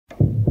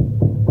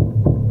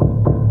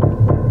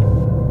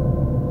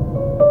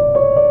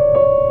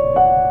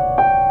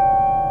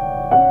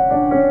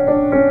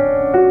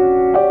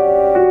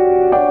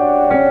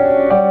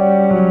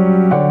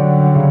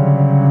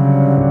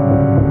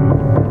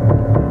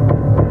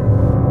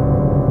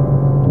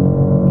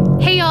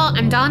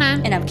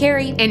Donna. And I'm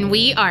Kerri. And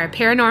we are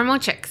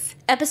Paranormal Chicks.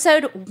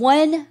 Episode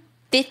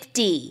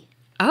 150.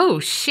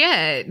 Oh,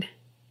 shit.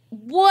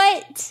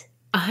 What?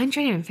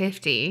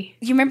 150.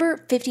 You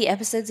remember 50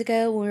 episodes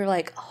ago when we were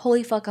like,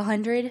 holy fuck,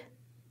 100?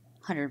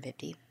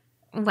 150.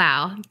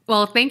 Wow.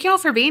 Well, thank y'all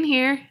for being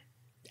here.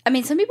 I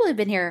mean, some people have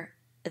been here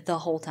the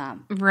whole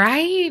time.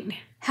 Right?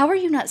 How are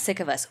you not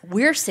sick of us?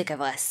 We're sick of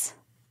us.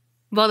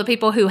 Well, the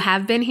people who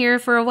have been here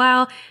for a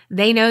while,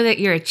 they know that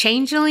you're a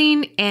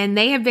changeling, and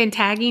they have been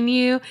tagging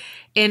you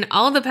in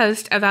all the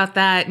posts about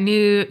that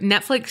new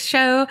Netflix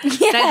show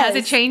that has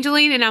a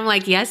changeling. And I'm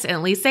like, yes,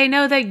 at least they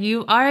know that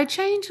you are a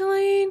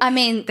changeling. I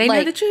mean, they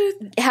know the truth.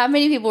 How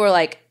many people were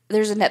like,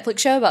 there's a Netflix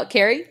show about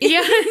Kerri?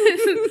 Yeah.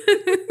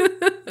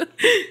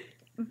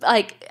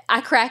 Like,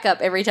 I crack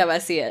up every time I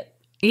see it.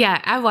 Yeah,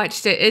 I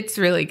watched it. It's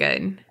really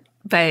good,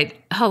 but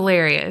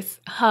hilarious.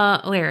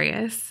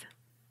 Hilarious.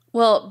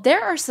 Well,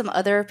 there are some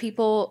other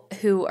people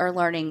who are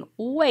learning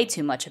way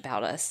too much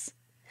about us.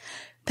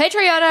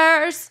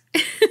 Patreoners!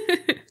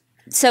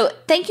 So,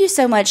 thank you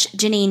so much,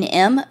 Janine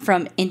M.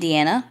 from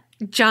Indiana.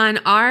 John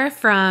R.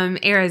 from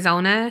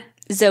Arizona.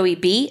 Zoe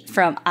B.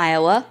 from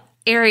Iowa.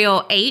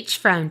 Ariel H.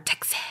 from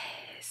Texas.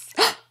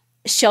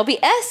 Shelby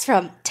S.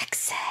 from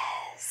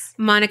Texas.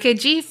 Monica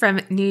G. from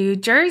New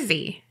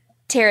Jersey.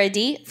 Tara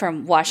D.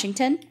 from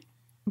Washington.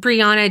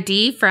 Brianna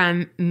D.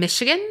 from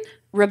Michigan.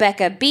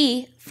 Rebecca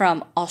B.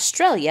 from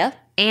Australia.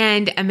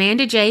 And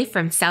Amanda J.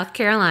 from South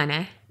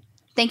Carolina.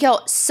 Thank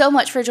y'all so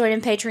much for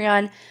joining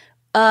Patreon.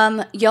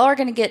 Y'all are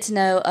going to get to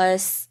know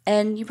us,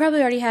 and you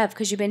probably already have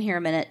because you've been here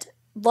a minute.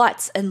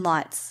 Lots and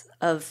lots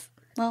of,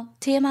 well,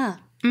 TMI.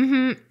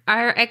 Mm-hmm.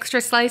 Our extra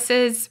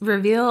slices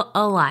reveal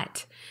a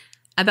lot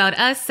about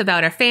us,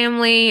 about our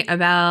family,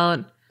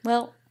 about...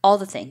 Well, all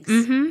the things.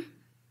 Mm-hmm.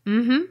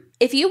 Mm-hmm.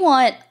 If you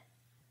want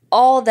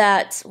all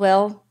that,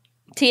 well,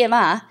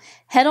 TMI,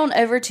 head on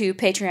over to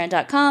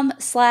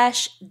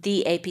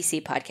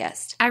patreon.com/theapc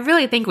podcast. I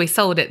really think we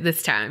sold it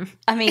this time.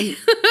 I mean,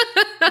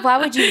 why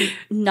would you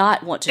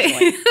not want to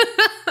join?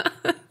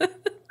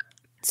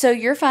 So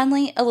you're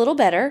finally a little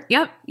better.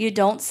 Yep. You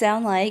don't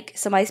sound like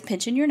somebody's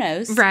pinching your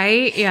nose.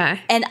 Right, yeah.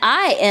 And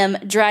I am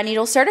dry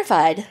needle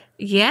certified.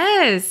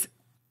 Yes.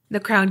 The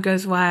crowd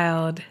goes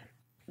wild.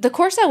 The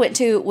course I went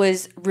to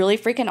was really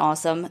freaking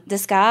awesome.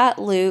 This guy,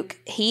 Luke,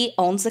 he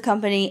owns the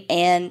company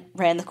and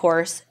ran the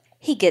course.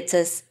 He gets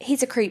us.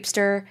 He's a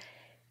creepster.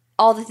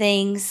 All the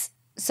things.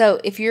 So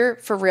if you're,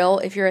 for real,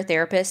 if you're a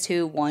therapist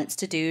who wants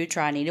to do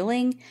dry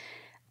needling,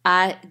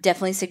 I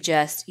definitely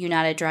suggest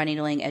United Dry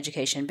Needling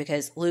Education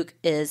because Luke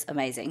is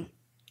amazing.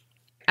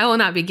 I will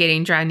not be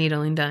getting dry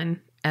needling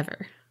done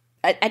ever.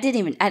 I didn't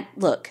even,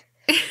 look,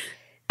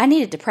 I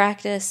needed to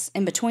practice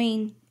in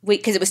between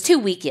because it was 2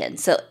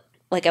 weekends. So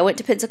like I went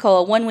to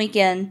Pensacola one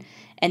weekend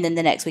and then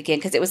the next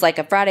weekend because it was like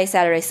a Friday,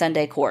 Saturday,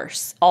 Sunday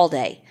course all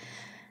day.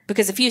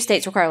 Because a few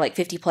states require like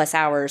 50 plus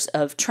hours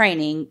of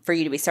training for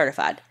you to be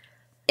certified.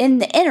 In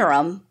the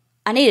interim,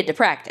 I needed to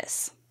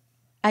practice.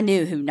 I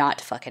knew who not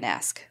to fucking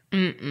ask.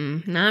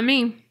 Not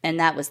me. And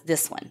that was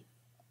this one.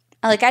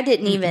 Like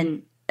it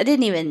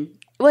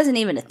wasn't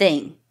even a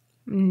thing.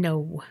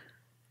 No.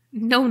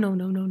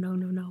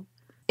 No.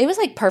 It was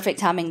like perfect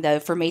timing though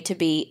for me to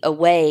be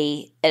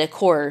away at a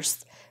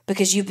course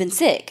because you've been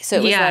sick. So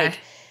it was like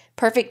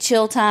perfect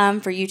chill time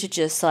for you to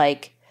just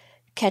like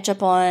catch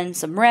up on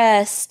some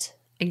rest.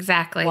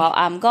 Exactly. While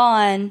I'm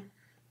gone.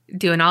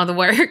 Doing all the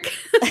work.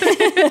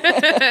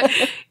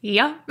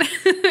 Yep.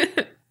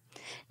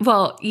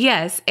 Well,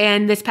 yes.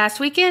 And this past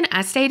weekend,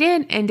 I stayed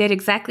in and did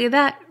exactly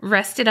that.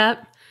 Rested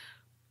up,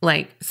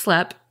 like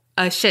slept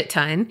a shit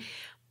ton,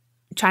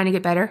 trying to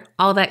get better,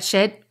 all that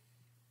shit.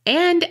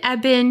 And I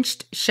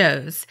binged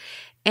shows.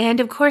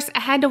 And of course, I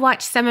had to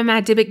watch some of my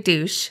Dybbuk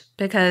douche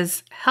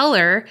because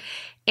Heller.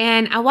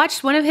 And I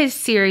watched one of his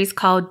series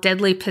called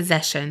Deadly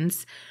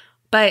Possessions.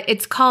 But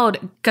it's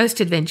called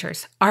Ghost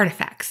Adventures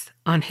Artifacts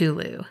on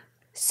Hulu.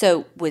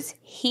 So was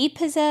he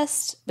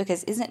possessed?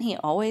 Because isn't he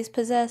always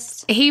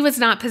possessed? He was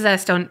not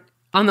possessed on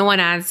the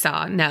one I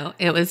saw. No,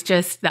 it was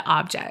just the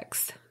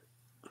objects.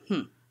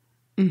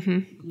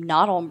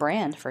 Not on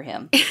brand for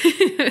him.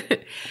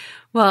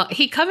 Well,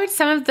 he covered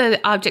some of the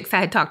objects I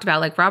had talked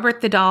about, like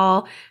Robert the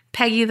doll,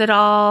 Peggy the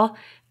doll,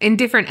 in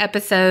different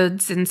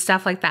episodes and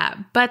stuff like that.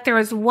 But there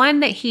was one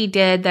that he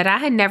did that I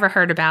had never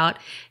heard about,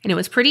 and it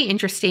was pretty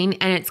interesting,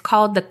 and it's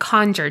called the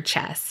Conjure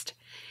Chest.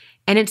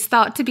 And it's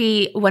thought to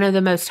be one of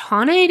the most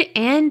haunted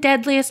and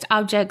deadliest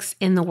objects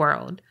in the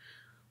world.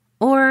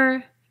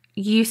 Or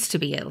used to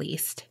be, at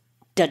least.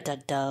 Dun,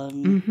 dun,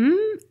 dun.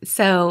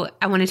 So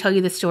I want to tell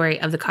you the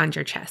story of the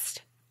Conjure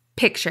Chest.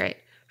 Picture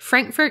it.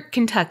 Frankfort,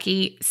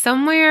 Kentucky,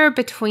 somewhere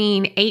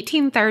between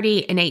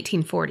 1830 and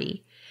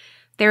 1840.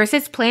 There was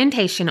this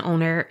plantation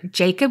owner,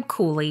 Jacob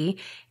Cooley,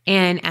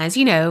 and as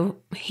you know,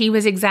 he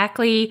was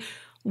exactly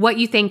what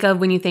you think of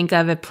when you think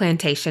of a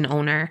plantation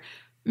owner.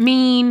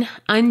 Mean,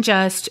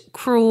 unjust,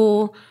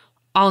 cruel,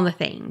 all the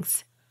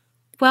things.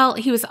 Well,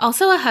 he was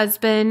also a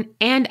husband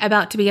and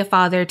about to be a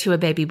father to a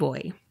baby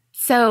boy.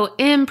 So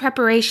in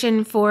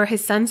preparation for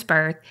his son's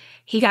birth,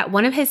 he got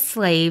one of his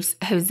slaves,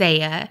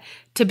 Hosea,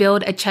 to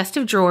build a chest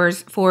of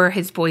drawers for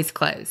his boys'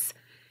 clothes.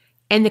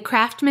 And the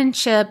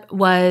craftsmanship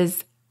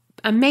was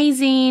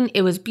amazing.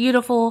 It was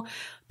beautiful.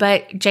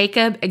 But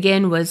Jacob,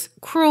 again, was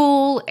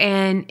cruel.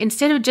 And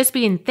instead of just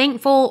being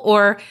thankful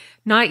or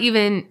not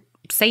even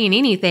saying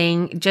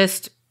anything,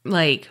 just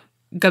like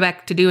go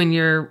back to doing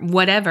your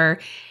whatever,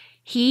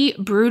 he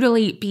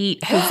brutally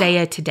beat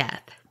Hosea to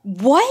death.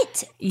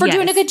 What? For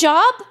doing a good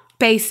job?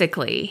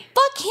 Basically.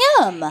 Fuck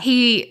him.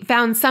 He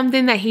found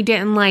something that he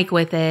didn't like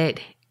with it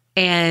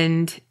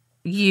and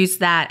used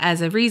that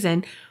as a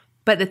reason.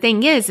 But the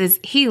thing is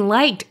he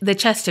liked the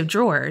chest of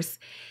drawers.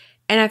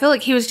 And I feel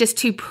like he was just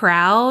too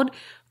proud,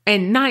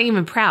 and not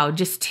even proud,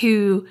 just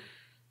too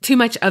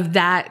much of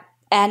that.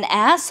 An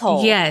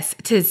asshole. Yes,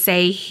 to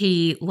say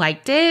he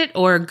liked it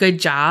or good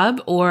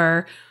job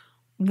or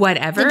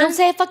whatever. Then don't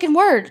say a fucking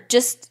word.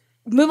 Just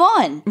move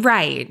on.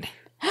 Right.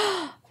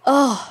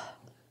 Oh.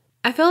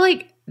 I feel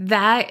like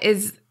that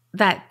is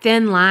that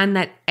thin line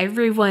that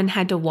everyone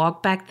had to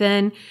walk back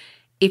then.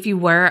 If you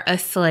were a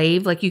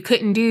slave, like you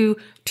couldn't do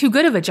too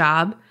good of a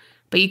job,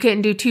 but you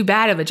couldn't do too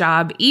bad of a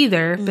job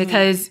either,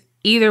 because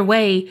either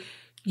way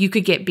you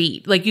could get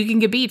beat. Like you can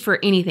get beat for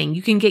anything.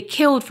 You can get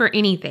killed for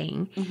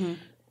anything.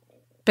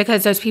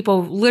 Because those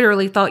people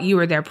literally thought you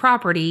were their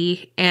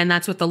property, and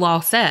that's what the law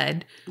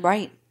said.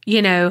 Right.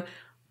 You know,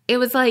 it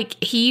was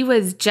like he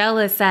was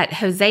jealous that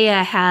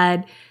Hosea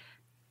had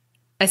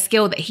a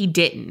skill that he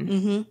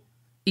didn't,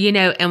 you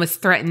know, and was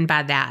threatened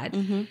by that.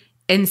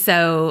 And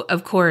so,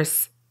 of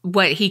course,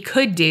 what he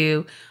could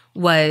do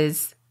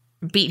was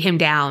beat him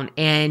down,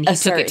 and he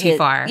took it too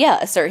far. Yeah,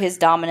 assert his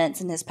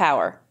dominance and his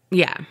power.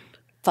 Yeah.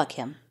 Fuck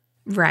him.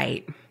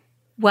 Right.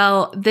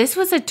 Well, this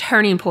was a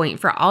turning point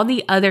for all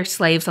the other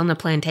slaves on the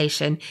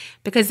plantation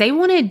because they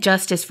wanted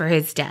justice for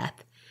his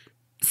death.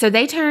 So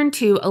they turned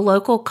to a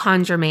local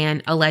conjure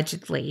man,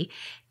 allegedly.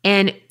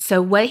 And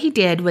so what he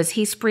did was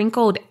he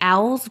sprinkled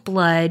owl's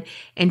blood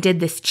and did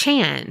this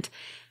chant,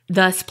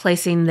 thus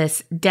placing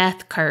this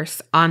death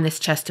curse on this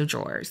chest of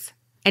drawers.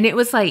 And it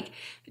was like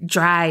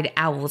dried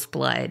owl's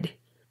blood.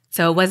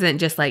 So it wasn't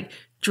just like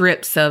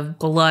drips of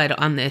blood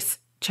on this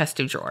chest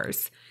of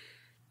drawers.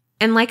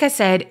 And like I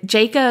said,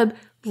 Jacob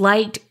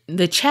liked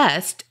the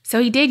chest, so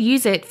he did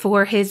use it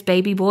for his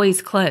baby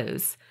boy's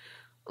clothes.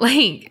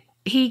 Like,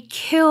 he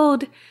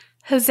killed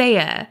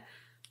Hosea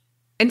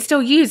and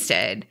still used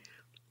it.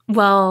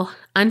 Well,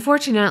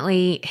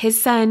 unfortunately,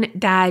 his son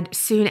died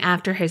soon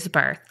after his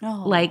birth,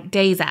 like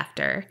days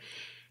after.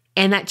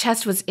 And that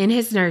chest was in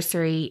his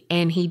nursery,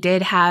 and he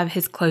did have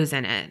his clothes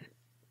in it.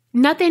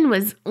 Nothing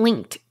was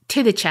linked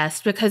to the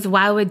chest because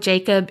why would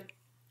Jacob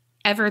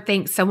ever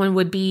think someone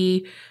would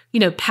be, you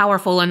know,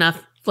 powerful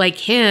enough like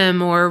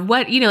him, or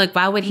what, you know, like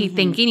why would he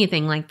think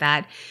anything like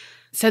that?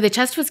 So the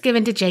chest was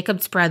given to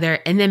Jacob's brother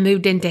and then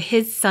moved into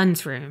his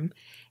son's room.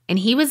 And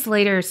he was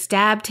later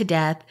stabbed to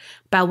death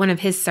by one of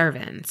his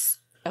servants.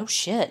 Oh,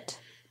 shit.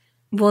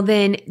 Well,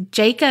 then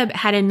Jacob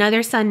had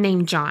another son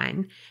named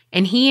John,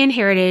 and he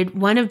inherited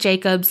one of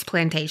Jacob's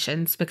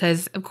plantations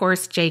because, of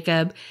course,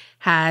 Jacob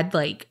had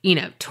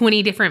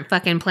 20 different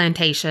fucking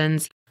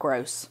plantations.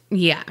 Gross.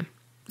 Yeah.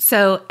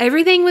 So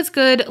everything was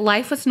good.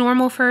 Life was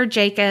normal for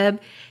Jacob.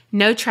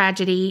 No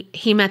tragedy.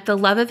 He met the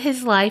love of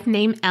his life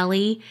named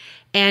Ellie.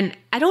 And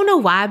I don't know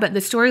why, but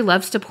the story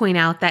loves to point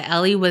out that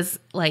Ellie was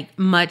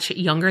much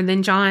younger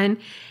than John.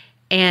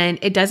 And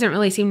it doesn't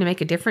really seem to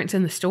make a difference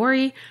in the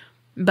story.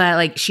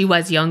 But she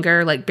was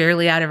younger,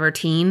 barely out of her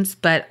teens.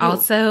 But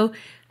also,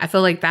 I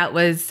feel like that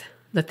was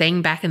the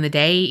thing back in the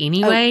day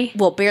anyway. Oh,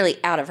 well, barely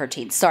out of her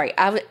teens. Sorry.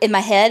 In my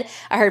head,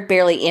 I heard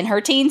barely in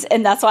her teens.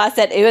 And that's why I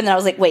said ew. And then I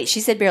was like, wait, she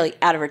said barely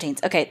out of her teens.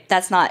 Okay,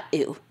 that's not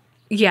ew.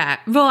 Yeah.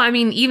 Well, I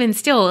mean, even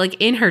still,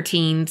 in her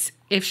teens,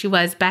 if she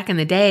was back in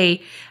the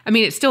day, I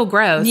mean, it's still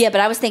gross. Yeah,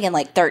 but I was thinking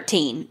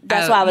 13.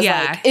 That's why I was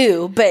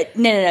ew. But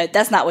no,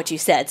 that's not what you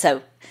said.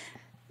 So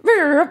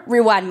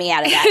rewind me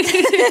out of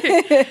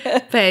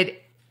that.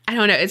 But I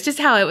don't know. It's just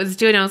how it was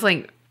doing. I was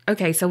like,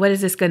 okay, so what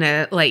is this going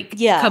to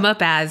come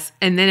up as?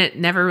 And then it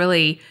never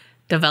really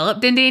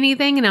developed into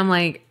anything. And I'm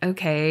like,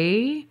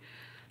 okay.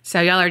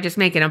 So y'all are just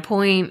making a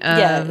point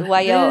of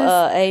why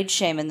y'all age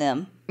shaming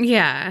them.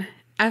 Yeah.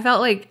 I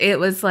felt like it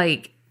was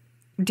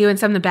doing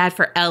something bad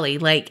for Ellie.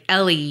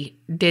 Ellie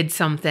did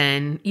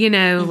something,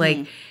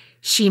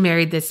 she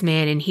married this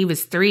man and he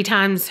was 3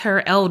 times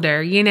her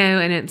elder,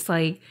 and it's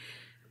I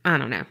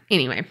don't know.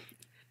 Anyway.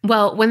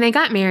 Well, when they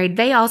got married,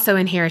 they also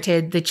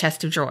inherited the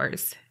chest of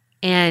drawers.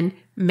 And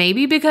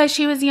maybe because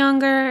she was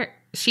younger,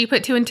 she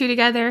put 2 and 2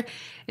 together.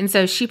 And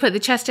so she put the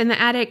chest in the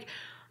attic.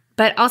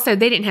 But also,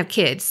 they didn't have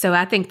kids. So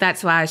I think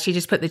that's why she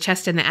just put the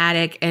chest in the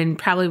attic and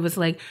probably was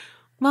like,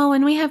 well,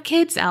 when we have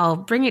kids, I'll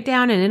bring it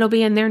down and it'll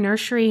be in their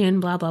nursery and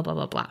blah, blah, blah,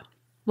 blah, blah.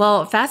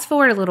 Well, fast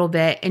forward a little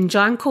bit, and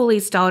John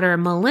Cooley's daughter,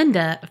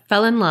 Melinda,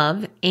 fell in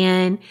love,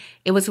 and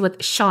it was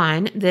with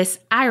Sean, this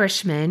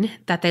Irishman,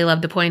 that they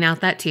love to point out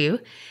that too.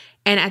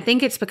 And I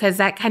think it's because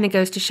that kind of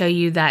goes to show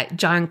you that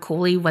John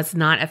Cooley was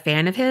not a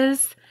fan of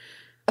his.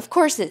 Of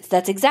course,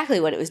 that's exactly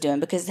what it was doing,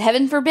 because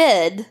heaven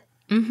forbid.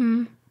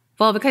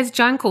 Well, because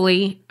John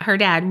Cooley, her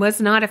dad,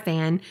 was not a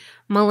fan,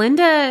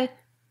 Melinda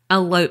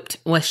eloped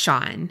with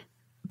Sean.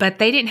 But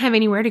they didn't have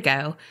anywhere to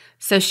go,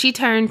 so she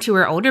turned to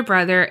her older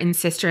brother and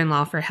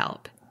sister-in-law for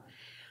help.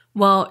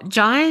 Well,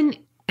 John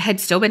had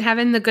still been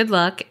having the good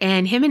luck,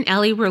 and him and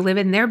Ellie were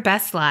living their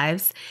best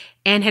lives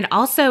and had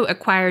also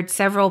acquired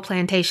several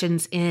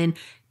plantations in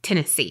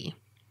Tennessee.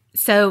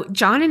 So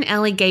John and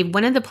Ellie gave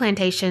one of the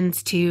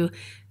plantations to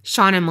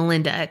Sean and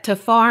Melinda to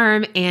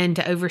farm and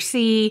to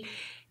oversee,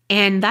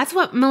 and that's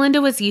what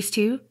Melinda was used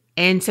to.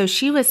 And so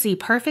she was the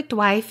perfect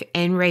wife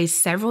and raised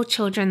several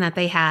children that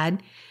they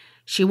had.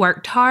 She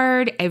worked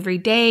hard every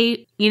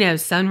day,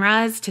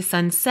 sunrise to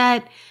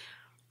sunset,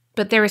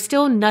 but there was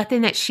still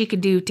nothing that she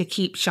could do to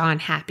keep Sean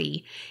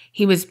happy.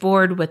 He was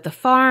bored with the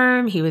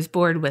farm, he was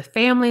bored with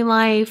family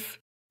life,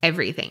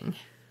 everything.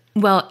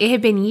 Well, it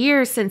had been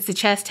years since the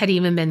chest had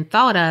even been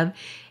thought of,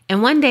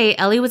 and one day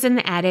Ellie was in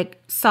the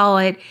attic, saw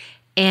it,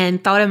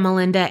 and thought of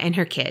Melinda and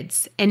her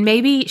kids. And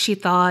maybe she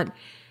thought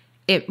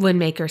it would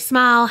make her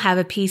smile, have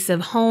a piece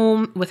of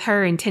home with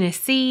her in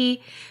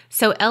Tennessee.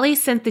 So Ellie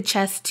sent the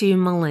chest to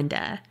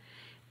Melinda.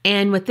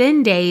 And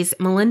within days,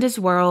 Melinda's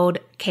world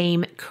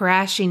came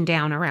crashing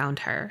down around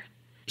her.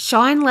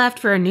 Sean left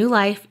for a new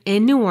life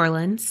in New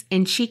Orleans,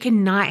 and she could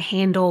not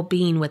handle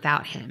being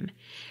without him.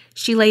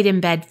 She laid in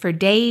bed for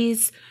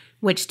days,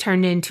 which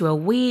turned into a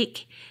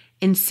week,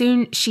 and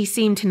soon she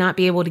seemed to not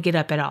be able to get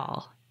up at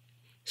all.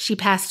 She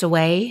passed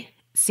away,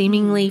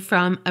 seemingly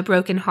from a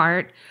broken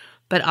heart,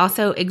 but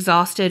also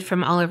exhausted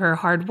from all of her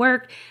hard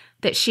work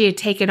that she had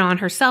taken on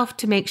herself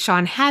to make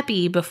Sean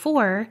happy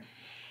before.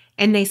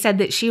 And they said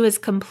that she was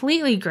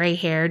completely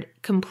gray-haired,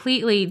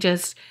 completely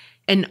just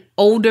an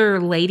older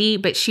lady,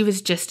 but she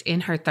was just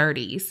in her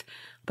 30s.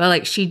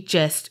 But she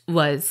just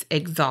was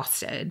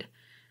exhausted.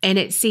 And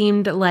it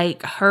seemed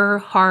like her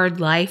hard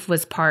life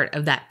was part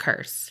of that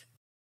curse.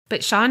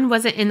 But Sean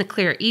wasn't in the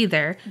clear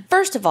either.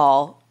 First of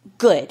all,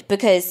 good,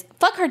 because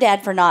fuck her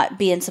dad for not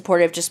being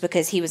supportive just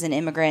because he was an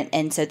immigrant,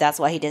 and so that's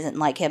why he doesn't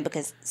like him,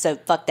 so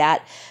fuck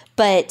that.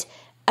 But,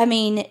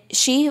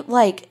 she,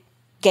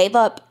 gave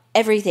up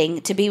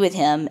everything to be with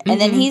him, and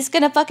then he's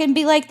gonna fucking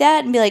be like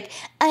that and be like,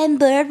 I'm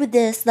bored with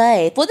this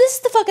life. Well, this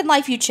is the fucking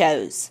life you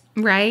chose.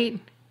 Right?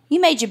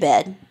 You made your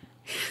bed.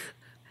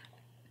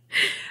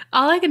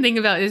 All I can think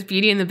about is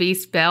Beauty and the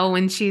Beast Belle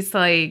when she's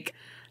like,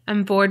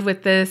 I'm bored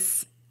with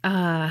this.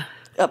 A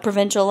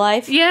provincial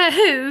life?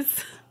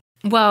 Yes.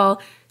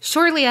 Well,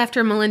 shortly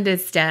after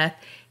Melinda's death,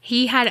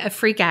 he had a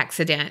freak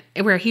accident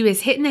where he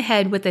was hit in the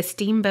head with a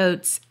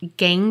steamboat's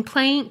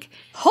gangplank.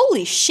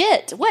 Holy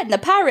shit. What in the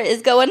pirate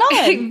is going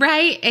on?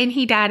 Right? And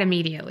he died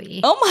immediately.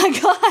 Oh my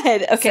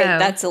God. Okay,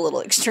 that's a little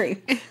extreme.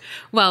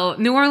 Well,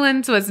 New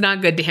Orleans was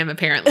not good to him,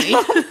 apparently.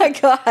 Oh my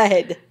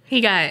God.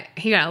 He got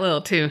a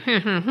little too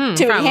hand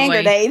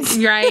grenades.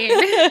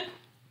 Right?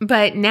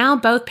 But now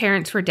both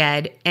parents were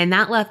dead, and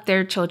that left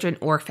their children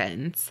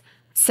orphans.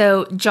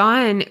 So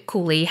John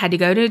Cooley had to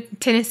go to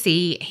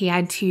Tennessee. He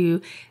had to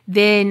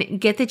then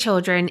get the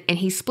children, and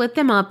he split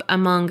them up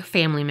among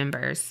family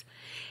members.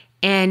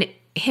 And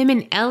him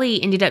and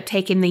Ellie ended up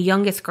taking the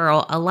youngest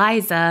girl,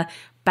 Eliza,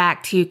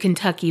 back to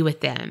Kentucky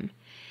with them.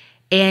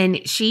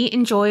 And she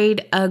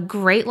enjoyed a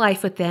great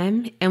life with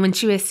them. And when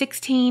she was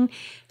 16,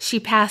 she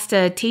passed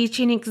a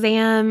teaching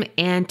exam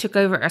and took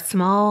over a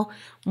small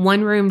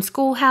one-room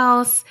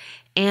schoolhouse.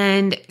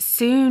 And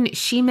soon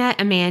she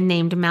met a man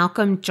named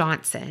Malcolm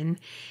Johnson.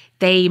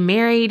 They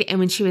married, and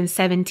when she was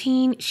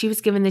 17, she was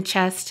given the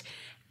chest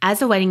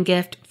as a wedding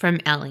gift from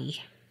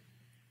Ellie.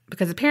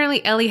 Because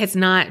apparently Ellie has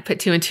not put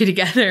two and two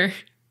together,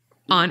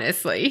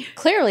 honestly.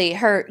 Clearly,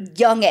 her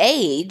young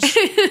age.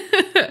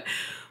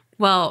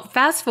 Well,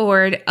 fast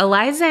forward,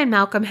 Eliza and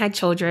Malcolm had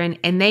children,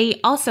 and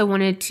they also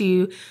wanted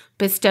to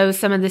bestow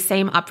some of the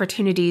same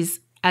opportunities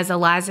as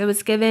Eliza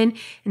was given,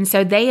 and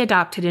so they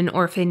adopted an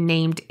orphan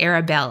named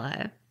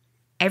Arabella.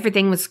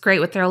 Everything was great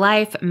with their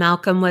life.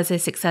 Malcolm was a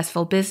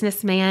successful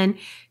businessman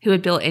who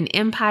had built an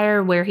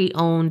empire where he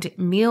owned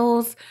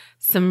mills,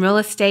 some real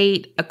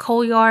estate, a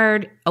coal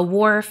yard, a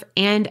wharf,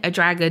 and a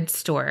dry goods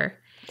store.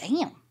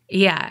 Damn.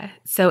 Yeah.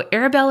 So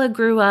Arabella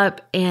grew up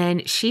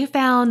and she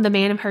found the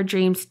man of her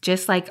dreams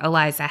just like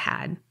Eliza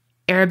had.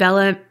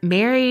 Arabella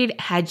married,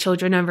 had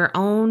children of her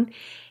own,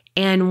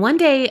 and one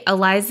day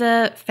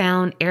Eliza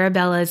found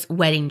Arabella's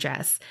wedding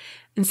dress.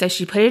 And so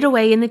she put it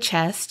away in the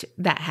chest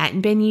that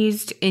hadn't been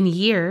used in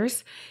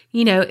years.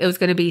 It was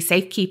going to be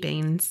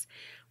safekeepings.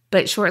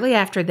 But shortly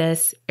after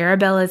this,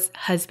 Arabella's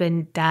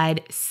husband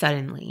died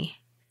suddenly.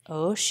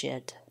 Oh,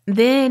 shit.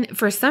 Then,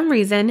 for some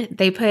reason,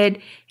 they put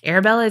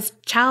Arabella's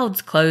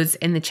child's clothes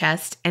in the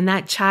chest, and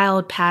that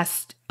child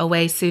passed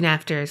away soon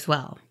after as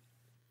well.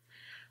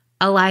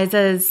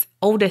 Eliza's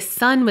oldest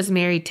son was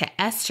married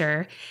to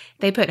Esther.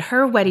 They put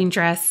her wedding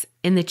dress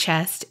in the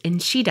chest,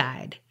 and she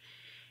died.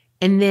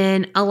 And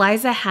then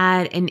Eliza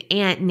had an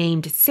aunt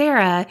named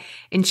Sarah,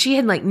 and she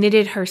had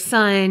knitted her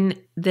son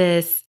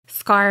this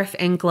scarf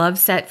and glove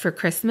set for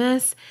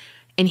Christmas.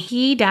 And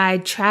he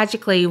died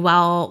tragically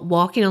while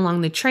walking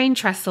along the train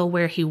trestle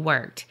where he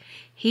worked.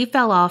 He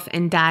fell off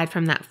and died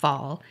from that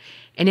fall,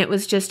 and it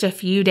was just a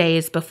few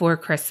days before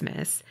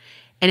Christmas.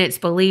 And it's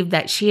believed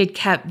that she had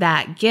kept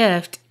that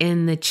gift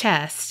in the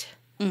chest.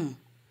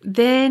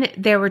 Then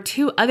there were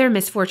 2 other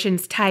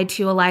misfortunes tied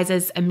to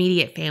Eliza's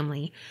immediate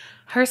family.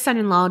 Her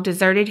son-in-law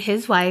deserted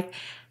his wife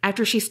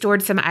after she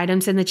stored some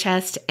items in the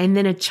chest, and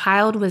then a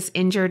child was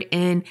injured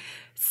in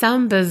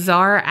some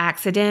bizarre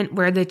accident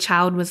where the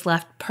child was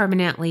left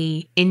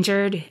permanently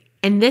injured.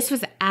 And this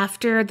was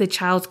after the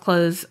child's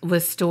clothes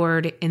was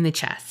stored in the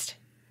chest.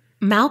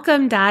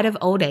 Malcolm died of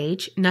old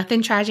age,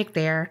 nothing tragic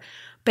there.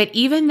 But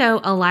even though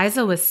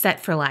Eliza was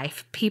set for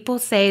life, people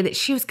say that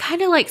she was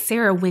kind of like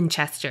Sarah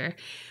Winchester,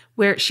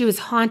 where she was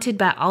haunted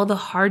by all the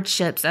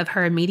hardships of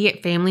her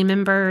immediate family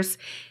members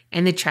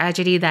and the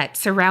tragedy that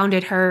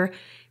surrounded her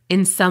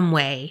in some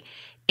way.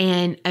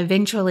 And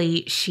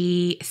eventually,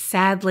 she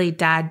sadly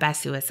died by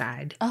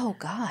suicide. Oh,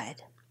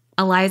 God.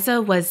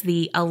 Eliza was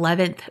the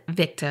 11th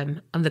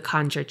victim of the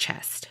Conjure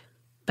Chest.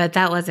 But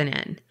that wasn't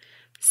it.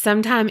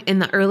 Sometime in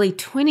the early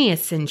 20th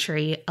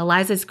century,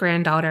 Eliza's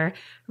granddaughter,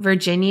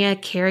 Virginia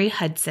Kerri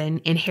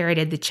Hudson,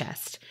 inherited the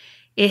chest.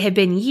 It had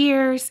been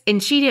years,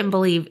 and she didn't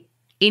believe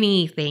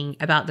anything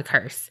about the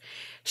curse.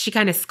 She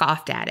kind of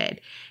scoffed at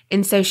it.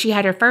 And so she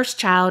had her first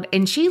child,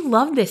 and she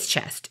loved this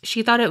chest.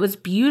 She thought it was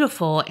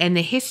beautiful, and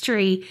the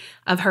history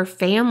of her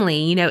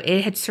family,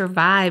 it had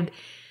survived.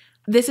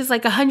 This is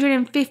like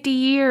 150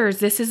 years.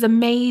 This is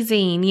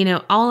amazing,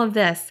 all of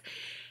this.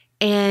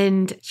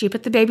 And she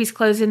put the baby's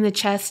clothes in the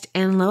chest,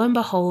 and lo and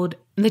behold,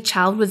 the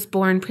child was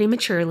born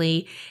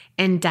prematurely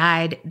and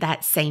died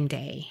that same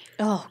day.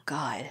 Oh,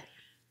 God.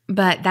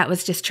 But that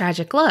was just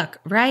tragic luck,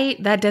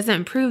 right? That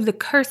doesn't prove the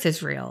curse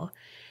is real.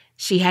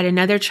 She had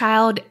another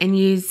child and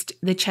used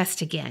the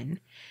chest again.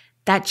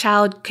 That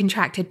child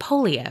contracted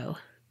polio.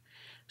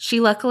 She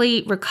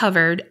luckily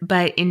recovered,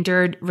 but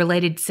endured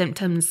related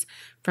symptoms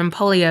from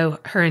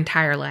polio her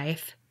entire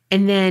life.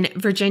 And then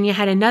Virginia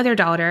had another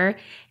daughter,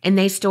 and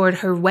they stored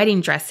her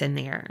wedding dress in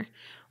there.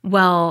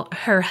 Well,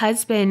 her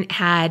husband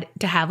had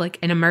to have like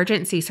an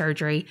emergency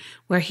surgery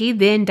where he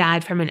then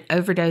died from an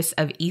overdose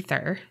of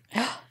ether.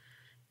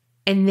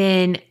 And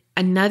then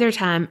another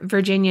time,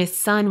 Virginia's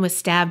son was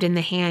stabbed in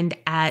the hand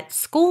at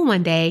school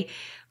one day,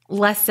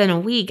 less than a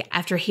week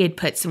after he had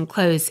put some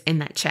clothes in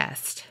that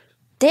chest.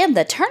 Damn,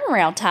 the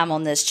turnaround time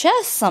on this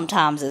chest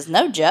sometimes is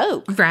no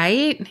joke.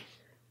 Right?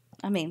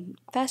 I mean,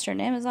 faster than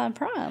Amazon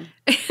Prime.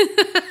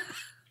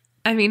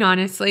 I mean,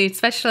 honestly,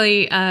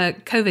 especially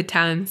COVID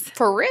times.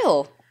 For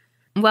real.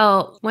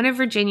 Well, one of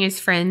Virginia's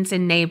friends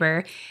and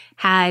neighbor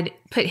had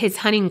put his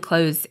hunting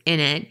clothes in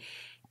it,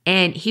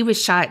 and he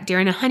was shot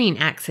during a hunting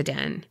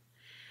accident.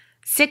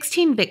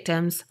 16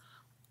 victims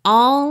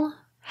all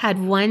had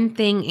one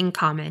thing in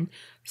common.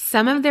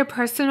 Some of their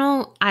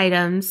personal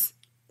items,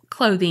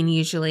 clothing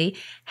usually,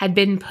 had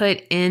been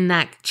put in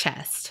that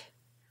chest.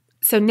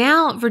 So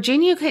now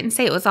Virginia couldn't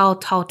say it was all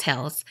tall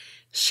tales.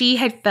 She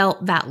had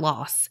felt that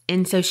loss,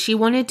 and so she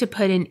wanted to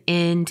put an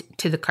end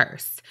to the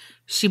curse.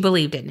 She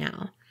believed it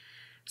now.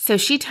 So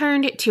she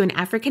turned to an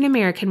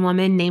African-American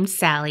woman named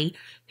Sally,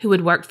 who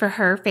had worked for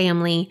her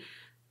family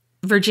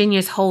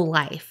Virginia's whole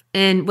life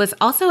and was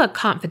also a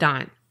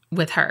confidant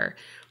with her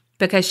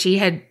because she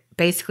had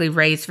basically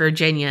raised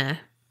Virginia.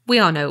 We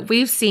all know.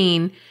 We've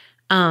seen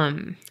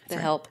The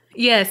Help.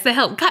 Yes, The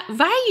Help. God,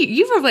 why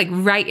you were like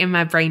right in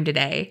my brain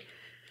today.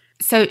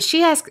 So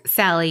she asked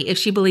Sally if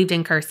she believed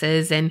in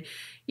curses and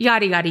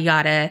yada, yada,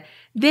 yada.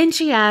 Then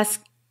she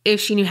asked if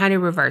she knew how to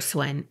reverse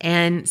one.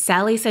 And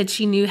Sally said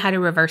she knew how to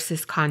reverse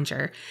this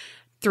conjure.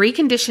 3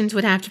 conditions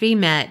would have to be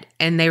met,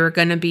 and they were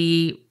going to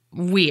be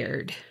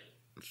weird.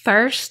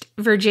 First,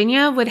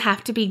 Virginia would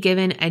have to be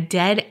given a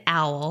dead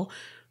owl,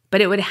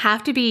 but it would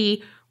have to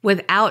be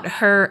without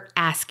her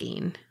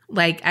asking.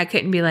 Like, I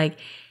couldn't be like,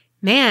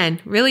 man,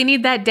 really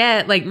need a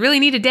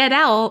dead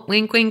owl.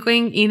 Wink, wink,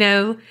 wink,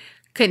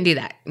 couldn't do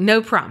that.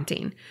 No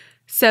prompting.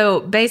 So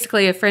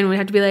basically a friend would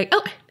have to be like,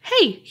 oh,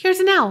 hey, here's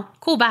an owl.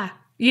 Cool, bye.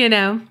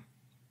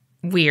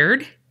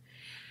 Weird.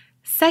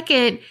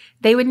 Second,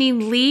 they would need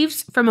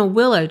leaves from a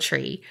willow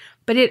tree,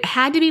 but it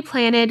had to be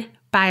planted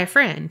by a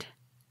friend.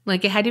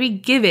 Like it had to be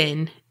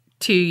given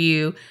to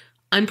you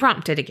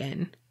unprompted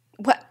again.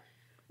 What?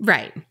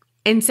 Right.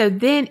 And so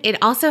then it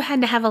also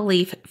had to have a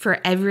leaf for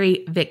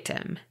every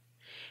victim.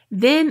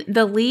 Then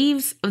the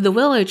leaves of the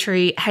willow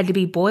tree had to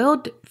be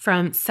boiled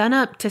from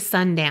sunup to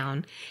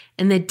sundown,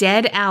 and the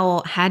dead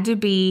owl had to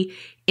be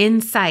in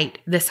sight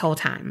this whole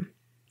time.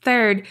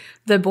 Third,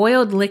 the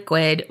boiled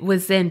liquid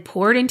was then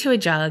poured into a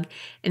jug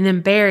and then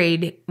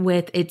buried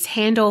with its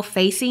handle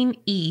facing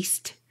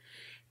east,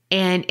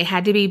 and it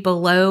had to be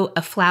below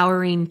a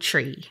flowering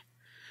tree.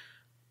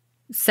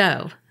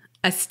 So,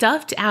 a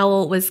stuffed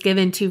owl was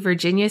given to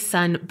Virginia's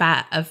son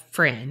by a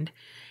friend.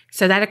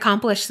 So that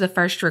accomplished the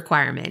first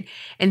requirement.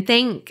 And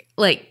think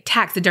like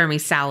taxidermy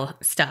style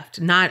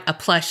stuffed, not a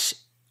plush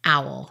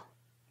owl.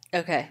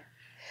 Okay.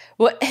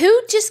 Well,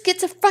 who just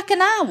gets a fucking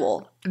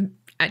owl?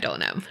 I don't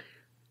know.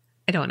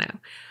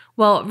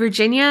 Well,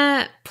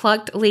 Virginia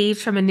plucked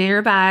leaves from a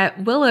nearby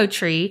willow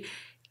tree,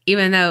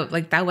 even though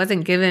like that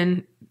wasn't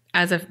given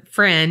as a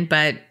friend,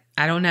 but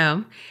I don't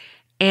know.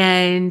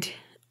 And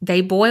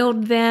they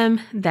boiled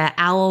them. The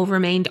owl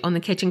remained on the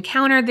kitchen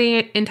counter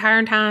the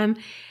entire time.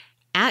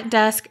 At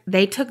dusk,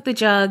 they took the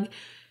jug,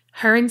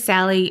 her and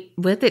Sally,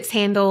 with its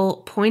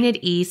handle pointed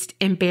east,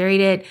 and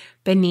buried it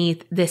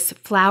beneath this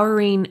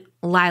flowering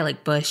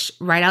lilac bush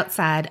right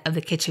outside of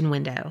the kitchen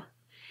window.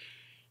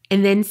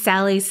 And then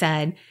Sally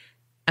said,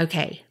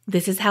 okay,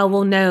 this is how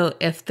we'll know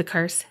if the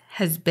curse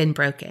has been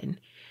broken.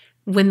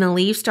 When the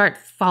leaves start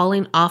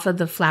falling off of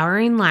the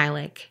flowering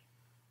lilac,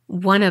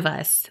 one of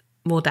us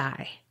will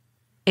die.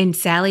 And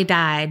Sally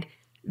died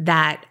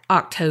that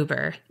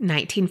October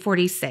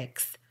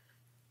 1946.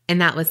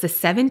 And that was the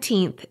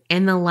 17th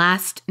and the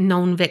last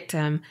known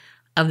victim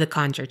of the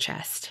Conjure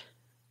Chest.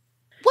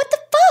 What the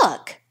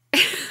fuck?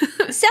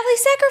 Sally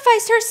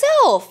sacrificed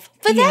herself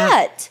for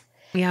that.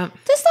 Yeah.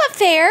 That's not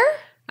fair.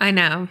 I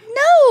know.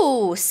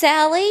 No,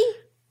 Sally.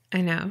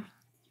 I know.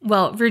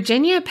 Well,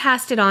 Virginia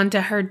passed it on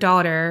to her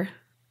daughter,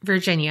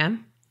 Virginia.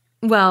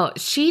 Well,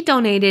 she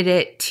donated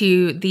it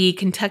to the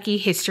Kentucky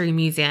History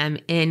Museum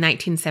in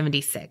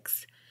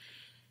 1976.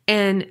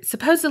 And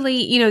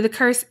supposedly, the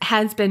curse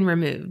has been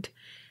removed.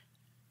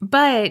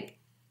 But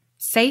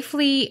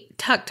safely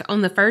tucked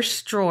on the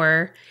first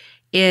drawer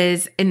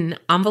is an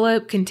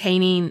envelope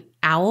containing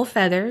owl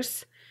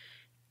feathers,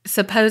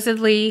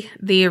 supposedly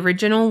the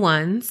original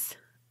ones.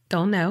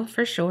 Don't know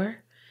for sure.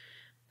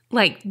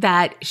 Like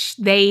that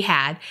they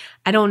had.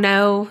 I don't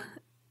know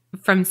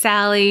from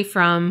Sally,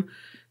 from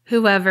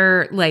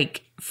whoever,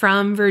 like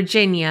from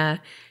Virginia,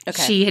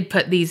 She had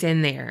put these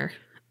in there.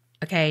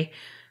 Okay.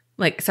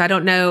 Like, so I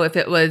don't know if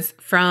it was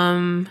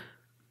from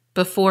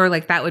before,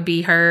 like that would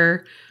be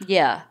her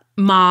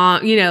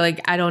mom,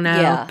 like I don't know.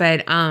 Yeah.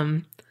 But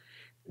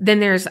then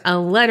there's a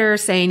letter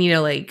saying,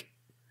 like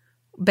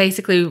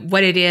basically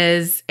what it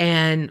is,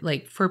 and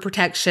like for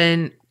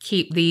protection,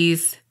 keep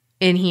these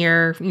in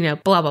here,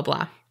 blah, blah,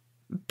 blah.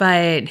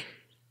 But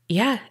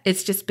yeah,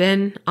 it's just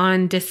been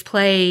on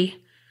display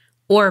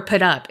or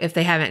put up if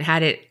they haven't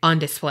had it on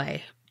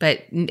display.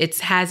 But it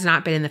has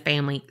not been in the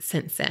family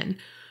since then.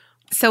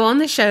 So on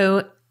the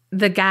show,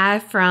 the guy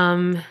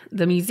from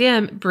the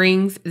museum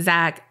brings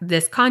Zach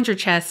this Conjure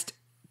Chest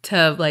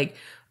to like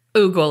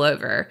oogle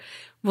over.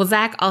 Well,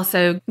 Zach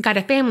also got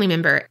a family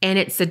member, and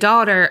it's the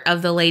daughter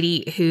of the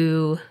lady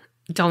who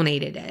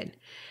donated it.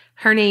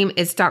 Her name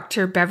is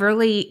Dr.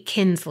 Beverly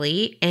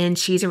Kinsley, and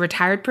she's a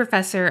retired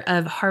professor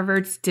of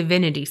Harvard's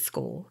Divinity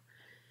School.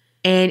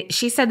 And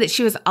she said that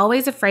she was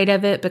always afraid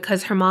of it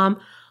because her mom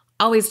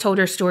always told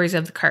her stories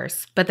of the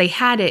curse, but they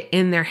had it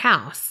in their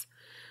house.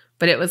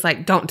 But it was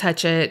like, don't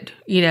touch it,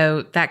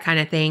 that kind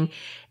of thing.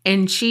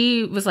 And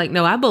she was like,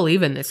 no, I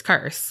believe in this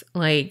curse.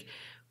 Like,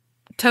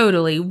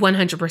 totally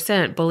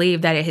 100%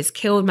 believe that it has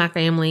killed my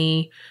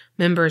family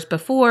members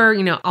before,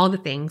 all the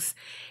things.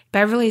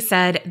 Beverly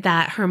said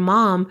that her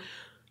mom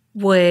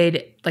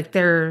would, like,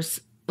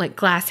 there's like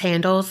glass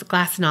handles,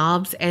 glass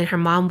knobs, and her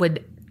mom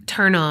would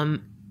turn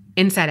them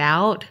inside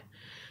out.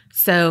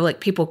 So like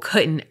people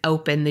couldn't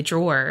open the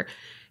drawer,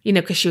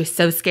 because she was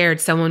so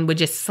scared someone would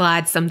just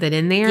slide something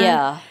in there.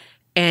 Yeah.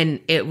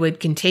 And it would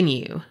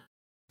continue.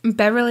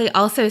 Beverly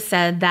also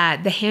said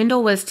that the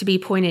handle was to be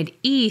pointed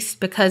east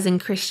because in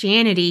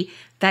Christianity,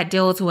 that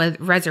deals with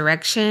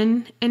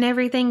resurrection and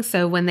everything.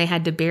 So when they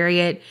had to bury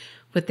it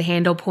with the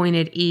handle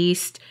pointed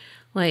east,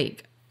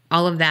 like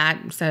all of that.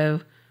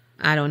 So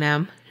I don't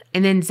know.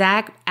 And then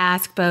Zach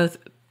asked both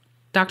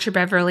Dr.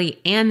 Beverly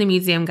and the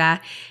museum guy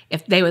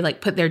if they would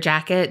like put their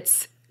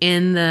jackets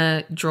in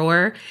the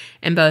drawer.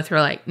 And both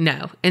were like,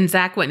 no. And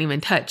Zach wouldn't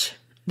even touch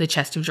the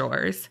chest of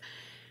drawers.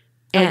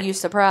 Are you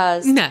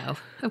surprised? No,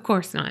 of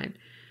course not.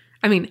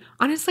 I mean,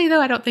 honestly,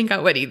 though, I don't think I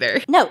would either.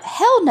 No,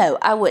 hell no,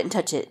 I wouldn't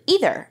touch it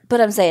either. But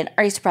I'm saying,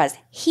 are you surprised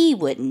he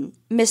wouldn't?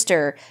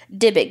 Mr.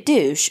 Dybbuk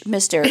douche,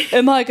 Mr.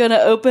 Am I going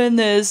to open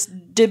this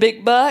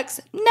Dybbuk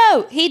box?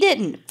 No, he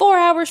didn't. 4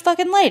 hours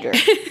fucking later.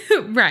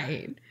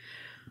 Right.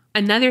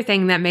 Another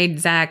thing that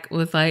made Zach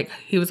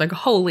he was like,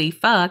 holy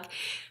fuck,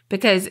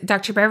 because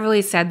Dr.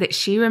 Beverly said that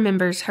she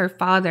remembers her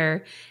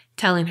father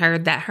telling her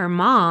that her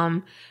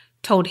mom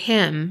told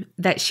him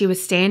that she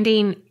was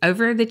standing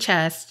over the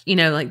chest,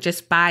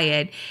 just by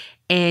it.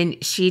 And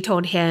she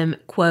told him,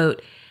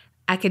 quote,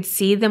 I could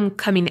see them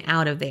coming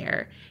out of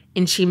there.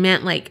 And she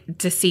meant like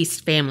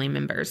deceased family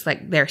members,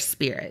 like their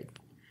spirit.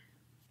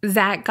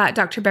 Zach got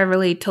Dr.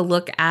 Beverly to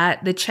look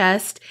at the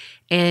chest,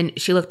 and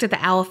she looked at the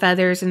owl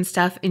feathers and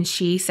stuff. And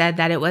she said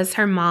that it was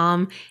her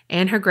mom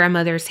and her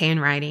grandmother's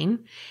handwriting.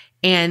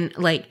 And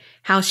like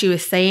how she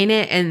was saying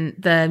it, and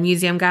the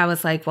museum guy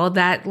was like, well,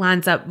 that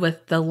lines up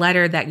with the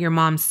letter that your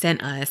mom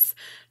sent us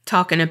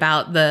talking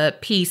about the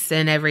peace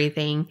and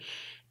everything.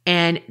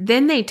 And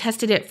then they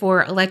tested it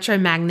for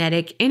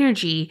electromagnetic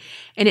energy,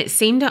 and it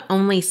seemed to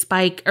only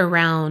spike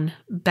around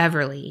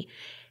Beverly.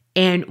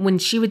 And when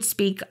she would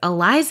speak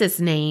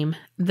Eliza's name,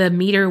 the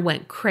meter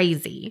went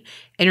crazy.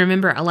 And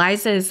remember,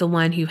 Eliza is the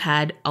one who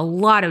had a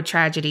lot of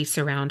tragedy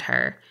surround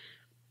her.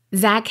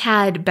 Zach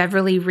had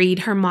Beverly read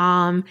her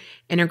mom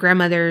and her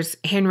grandmother's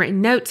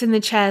handwritten notes in the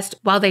chest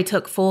while they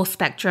took full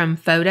spectrum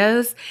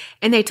photos,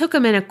 and they took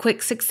them in a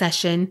quick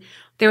succession.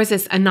 There was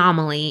this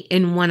anomaly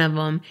in one of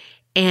them,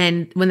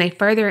 and when they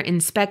further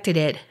inspected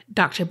it,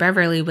 Dr.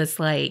 Beverly was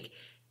like,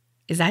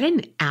 "Is that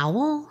an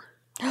owl?"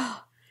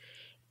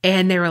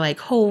 And they were like,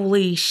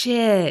 "Holy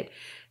shit."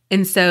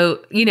 And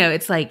so,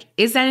 it's like,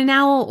 is that an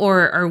owl,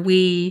 or are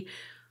we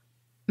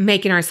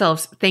making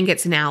ourselves think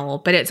it's an owl?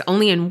 But it's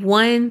only in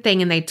one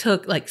thing, and they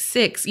took like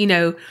 6,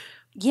 bam,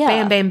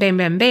 bam, bam,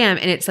 bam, bam.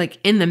 And it's like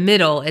in the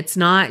middle. It's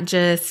not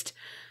just,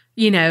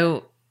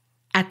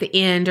 at the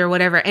end or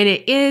whatever. And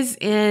it is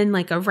in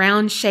like a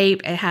round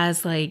shape. It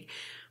has like,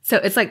 so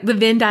it's like the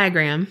Venn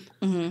diagram.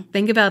 Mm-hmm.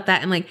 Think about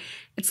that. And like,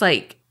 it's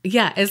like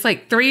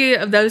 3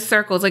 of those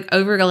circles like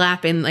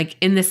overlapping like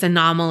in this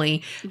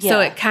anomaly. Yeah. So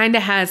it kind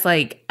of has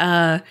like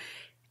a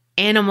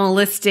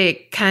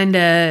animalistic kind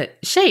of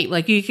shape.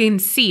 Like you can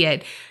see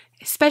it,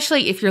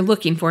 especially if you're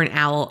looking for an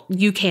owl,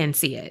 you can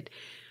see it.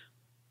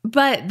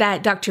 But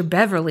that Dr.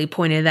 Beverly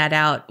pointed that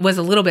out was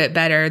a little bit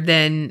better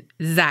than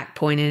Zach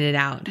pointed it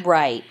out.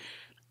 Right.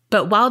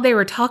 But while they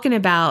were talking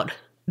about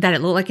that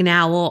it looked like an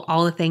owl,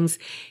 all the things,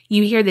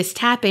 you hear this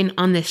tapping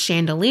on this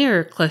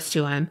chandelier close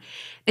to him.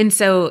 And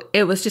so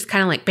it was just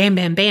kind of like bam,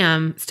 bam,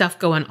 bam stuff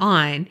going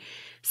on.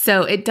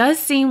 So it does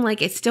seem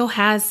like it still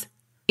has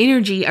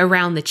energy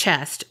around the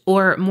chest,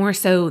 or more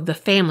so the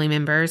family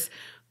members,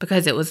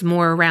 because it was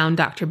more around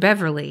Dr.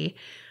 Beverly.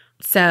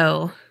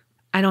 So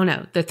I don't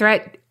know. The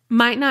threat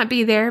might not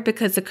be there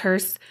because the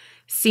curse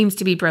seems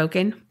to be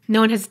broken.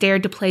 No one has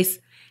dared to place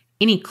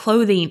any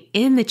clothing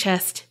in the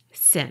chest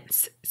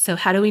since. So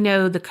how do we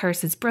know the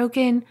curse is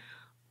broken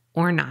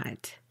or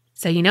not?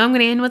 So I'm going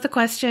to end with a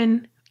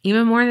question.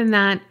 Even more than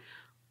that,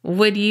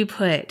 would you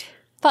put?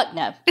 Fuck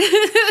no.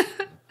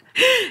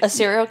 A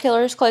serial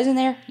killer's clothes in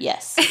there?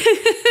 Yes.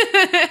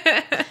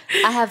 I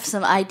have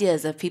some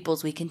ideas of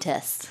people's we can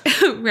test.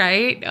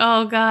 Right?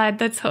 Oh, God,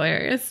 that's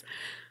hilarious.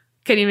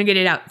 Couldn't even get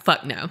it out.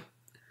 Fuck no.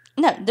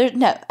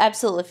 No,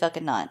 absolutely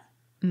fucking not.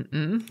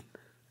 Mm-mm.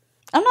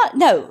 I'm not,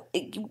 no.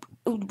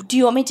 Do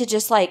you want me to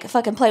just, like,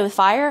 fucking play with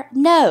fire?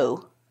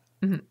 No.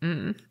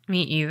 Mm-mm.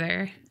 Me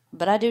either.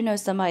 But I do know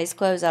somebody's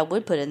clothes I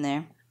would put in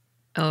there.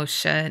 Oh,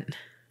 shit.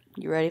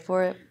 You ready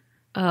for it?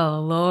 Oh,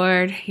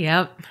 Lord.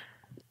 Yep.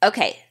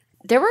 Okay.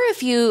 There were a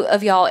few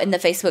of y'all in the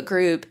Facebook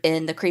group,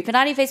 in the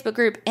Creepinati Facebook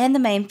group, and the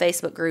main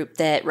Facebook group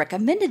that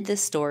recommended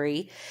this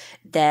story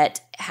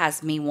that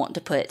has me want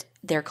to put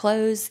their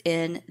clothes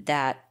in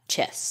that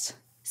chest.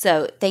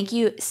 So thank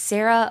you,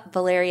 Sarah,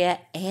 Valeria,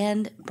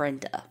 and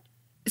Brenda.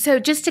 So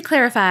just to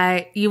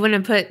clarify, you want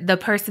to put the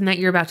person that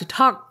you're about to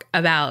talk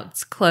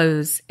about's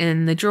clothes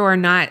in the drawer,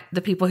 not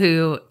the people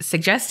who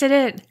suggested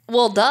it?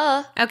 Well,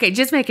 duh. Okay,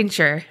 just making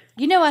sure.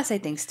 You know I say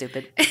things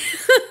stupid.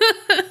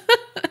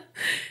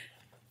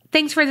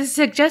 Thanks for the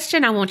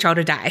suggestion. I want y'all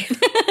to die.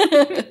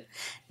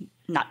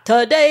 Not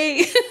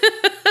today.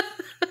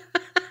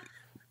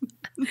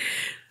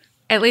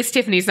 At least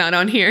Tiffany's not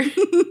on here.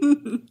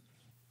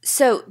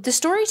 So the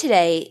story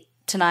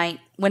tonight,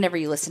 whenever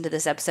you listen to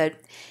this episode,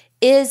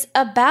 is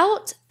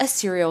about a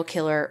serial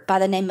killer by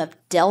the name of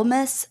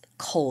Dellmus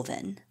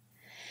Colvin.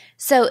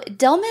 So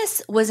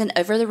Dellmus was an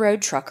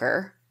over-the-road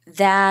trucker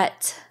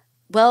that,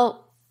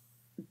 well,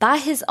 by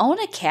his own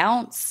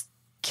accounts,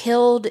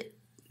 killed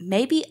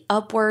maybe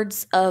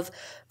upwards of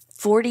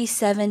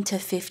 47 to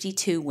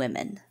 52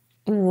 women.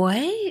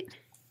 What?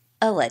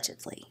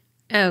 Allegedly.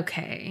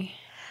 Okay.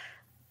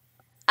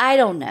 I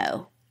don't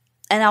know.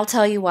 And I'll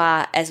tell you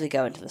why as we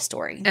go into the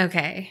story.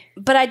 Okay.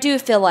 But I do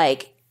feel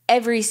like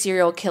every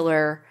serial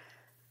killer,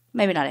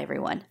 maybe not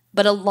everyone,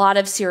 but a lot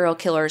of serial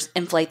killers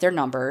inflate their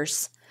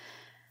numbers.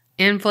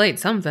 Inflate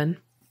something.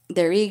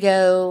 Their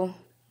ego,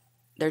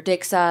 their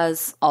dick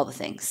size, all the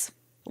things.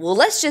 Well,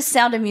 let's just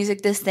Sound of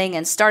Music this thing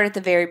and start at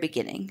the very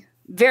beginning.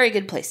 Very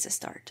good place to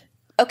start.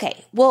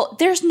 Okay, well,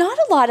 there's not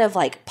a lot of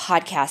like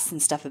podcasts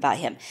and stuff about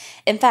him.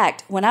 In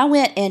fact, when I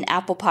went in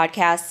Apple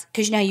Podcasts,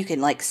 because you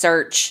can like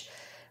search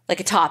like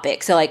a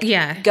topic. So like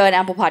go in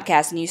Apple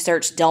Podcasts and you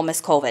search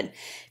Dellmus Colvin.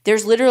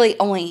 There's literally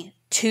only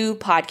 2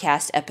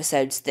 podcast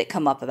episodes that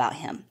come up about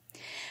him.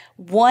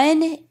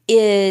 One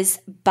is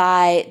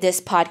by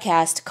this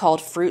podcast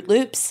called Fruit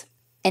Loops,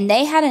 and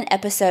they had an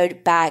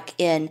episode back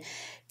in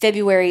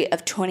February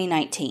of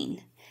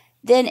 2019.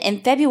 Then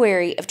in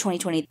February of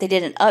 2020, they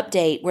did an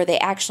update where they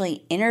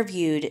actually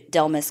interviewed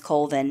Dellmus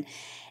Colvin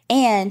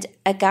and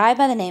a guy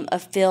by the name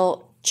of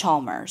Phil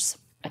Chalmers.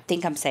 I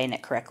think I'm saying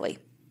it correctly.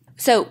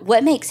 So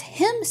what makes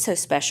him so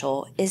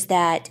special is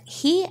that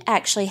he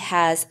actually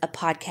has a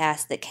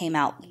podcast that came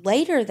out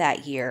later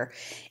that year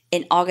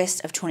in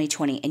August of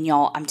 2020. And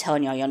y'all, I'm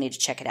telling y'all need to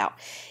check it out.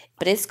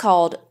 But it's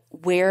called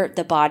Where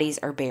the Bodies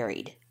Are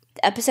Buried.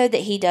 The episode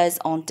that he does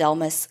on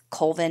Dellmus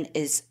Colvin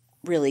is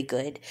really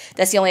good.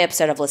 That's the only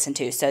episode I've listened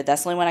to, so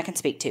that's the only one I can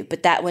speak to.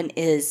 But that one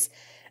is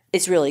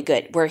really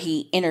good, where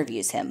he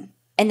interviews him.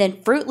 And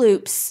then Fruit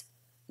Loops,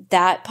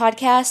 that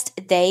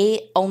podcast,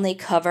 they only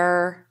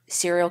cover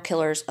serial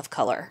killers of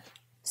color.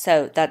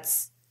 So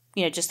that's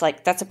just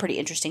like that's a pretty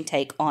interesting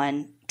take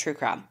on true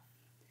crime.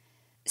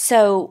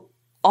 So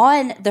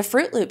on the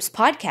Fruit Loops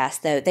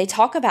podcast, though, they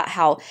talk about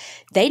how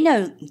they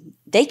know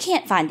they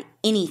can't find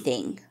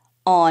anything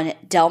on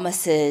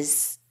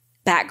Dellmus's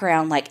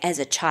background, like as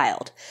a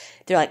child.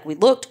 They're like, we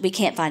looked, we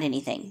can't find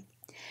anything.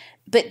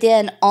 But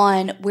then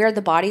on where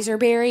the bodies are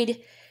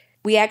buried,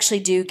 we actually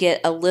do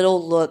get a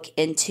little look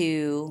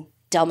into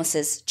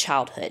Dellmus's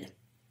childhood.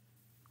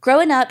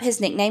 Growing up,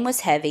 his nickname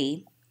was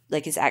Heavy,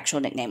 like his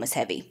actual nickname was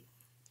Heavy.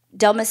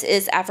 Dellmus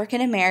is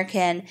African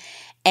American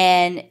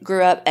and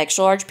grew up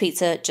extra large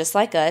pizza just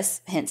like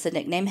us, hence the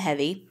nickname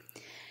Heavy.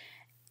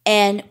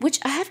 And which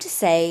I have to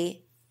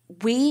say,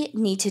 we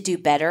need to do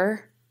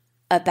better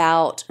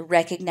about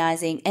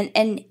recognizing,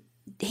 and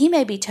he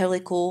may be totally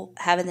cool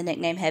having the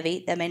nickname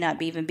Heavy. That may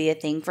not even be a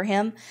thing for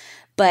him.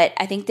 But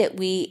I think that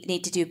we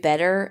need to do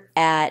better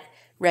at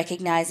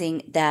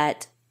recognizing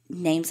that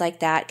names like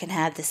that can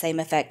have the same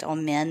effect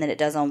on men that it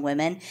does on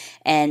women,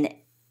 and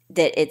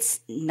that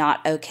it's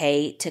not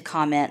okay to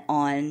comment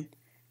on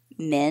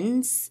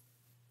men's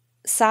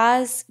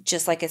size,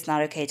 just like it's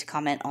not okay to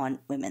comment on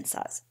women's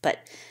size. But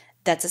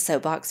that's a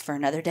soapbox for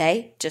another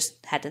day.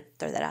 Just had to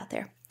throw that out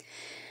there.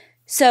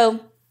 So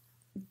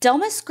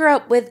Dellmus grew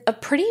up with a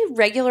pretty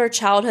regular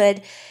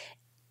childhood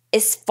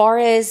as far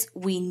as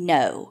we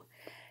know.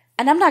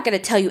 And I'm not going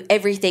to tell you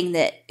everything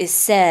that is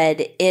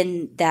said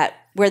in that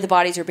Where the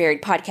Bodies Are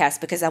Buried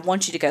podcast because I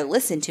want you to go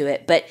listen to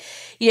it. But,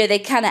 they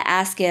kind of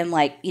ask him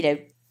like,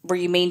 were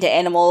you mean to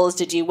animals?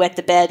 Did you wet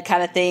the bed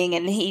kind of thing?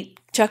 And he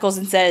chuckles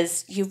and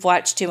says, you've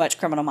watched too much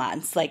Criminal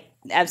Minds. Like,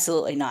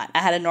 absolutely not. I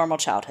had a normal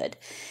childhood.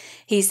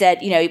 He said,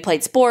 he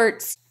played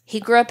sports. He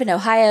grew up in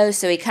Ohio,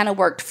 so he kind of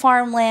worked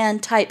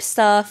farmland type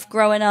stuff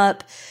growing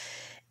up.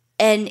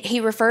 And he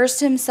refers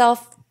to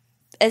himself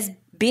as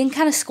being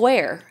kind of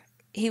square.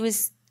 He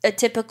was a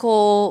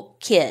typical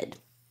kid.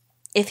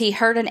 If he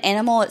hurt an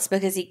animal, it's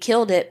because he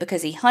killed it,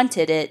 because he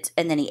hunted it,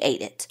 and then he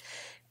ate it.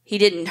 He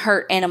didn't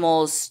hurt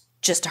animals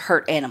just to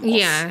hurt animals.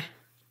 Yeah.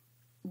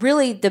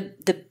 Really,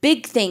 the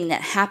big thing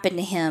that happened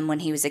to him when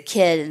he was a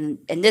kid,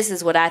 and this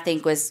is what I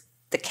think was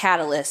the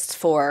catalyst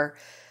for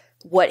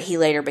what he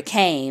later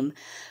became,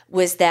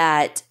 was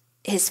that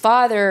his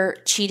father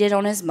cheated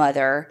on his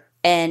mother,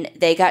 and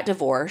they got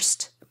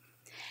divorced,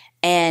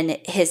 and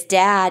his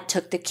dad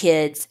took the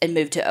kids and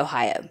moved to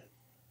Ohio.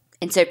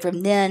 And so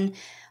from then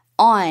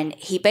on,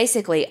 he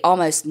basically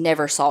almost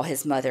never saw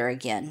his mother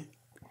again.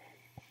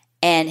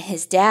 And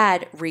his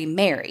dad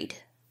remarried.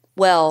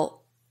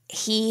 Well,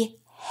 he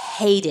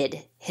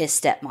hated his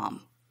stepmom.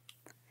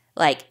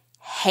 Like,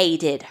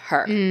 hated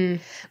her.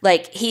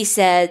 Like, he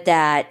said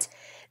that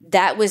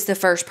was the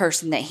first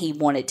person that he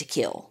wanted to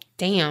kill.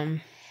 Damn.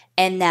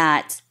 And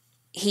that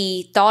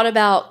he thought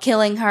about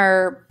killing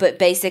her, but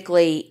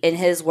basically, in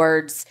his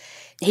words,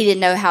 he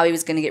didn't know how he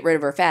was going to get rid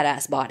of her fat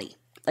ass body.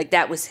 Like,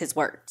 that was his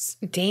words.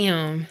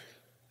 Damn.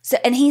 So,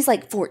 and he's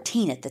like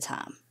 14 at the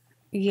time.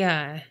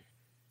 Yeah.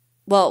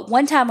 Well,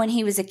 one time when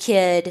he was a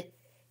kid,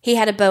 he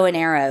had a bow and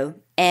arrow,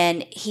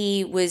 and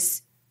he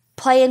was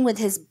playing with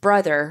his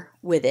brother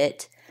with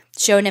it,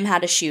 showing him how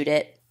to shoot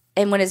it.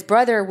 And when his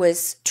brother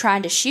was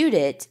trying to shoot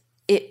it,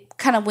 it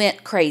kind of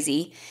went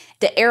crazy.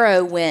 The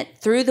arrow went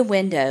through the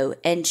window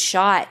and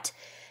shot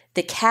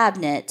the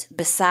cabinet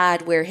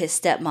beside where his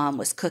stepmom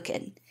was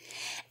cooking.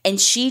 And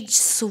she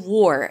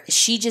swore,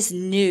 she just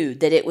knew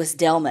that it was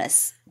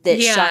Dellmus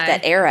that shot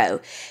that arrow.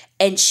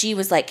 And she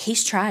was like,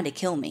 he's trying to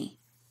kill me.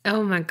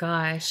 Oh my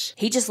gosh.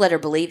 He just let her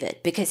believe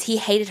it because he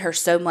hated her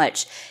so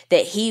much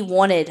that he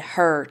wanted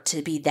her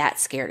to be that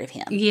scared of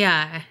him.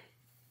 Yeah.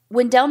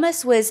 When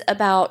Dellmus was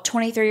about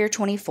 23 or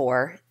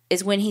 24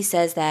 is when he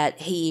says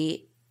that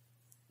he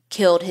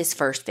killed his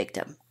first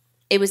victim.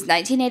 It was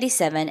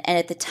 1987, and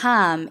at the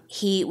time,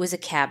 he was a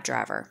cab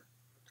driver.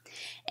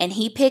 And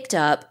he picked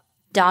up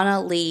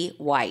Donna Lee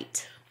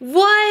White.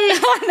 What?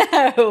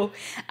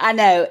 I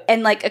know.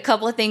 And like a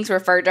couple of things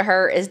referred to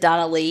her as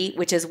Donna Lee,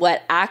 which is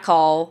what I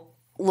call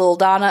little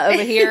Donna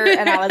over here.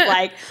 And I was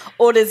like,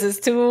 oh, this is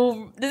too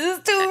real.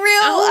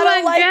 Oh I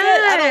don't like gosh.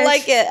 it. I don't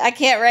like it. I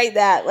can't write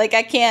that. Like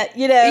I can't,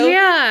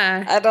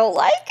 Yeah. I don't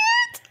like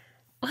it.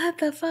 What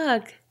the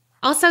fuck?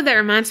 Also, that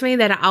reminds me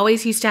that I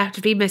always used to have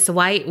to be Miss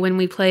White when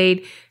we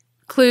played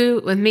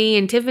Clue with me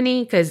and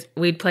Tiffany, because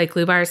we'd play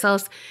Clue by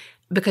ourselves,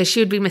 because she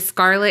would be Miss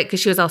Scarlet because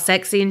she was all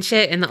sexy and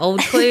shit in the old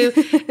Clue,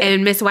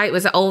 and Miss White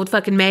was an old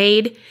fucking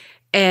maid,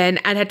 and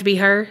I'd have to be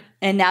her.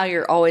 And now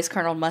you're always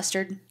Colonel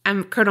Mustard?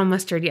 I'm Colonel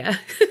Mustard, yeah.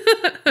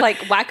 Like,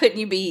 why couldn't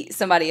you be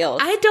somebody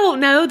else? I don't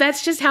know.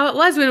 That's just how it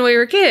was when we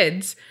were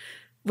kids.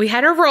 We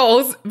had our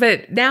roles,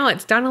 but now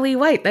it's Donna Lee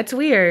White. That's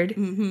weird.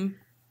 Mm-hmm.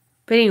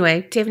 But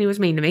anyway, Tiffany was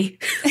mean to me.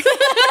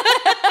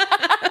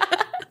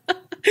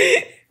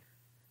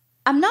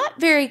 I'm not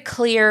very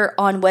clear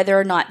on whether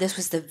or not this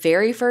was the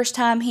very first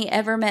time he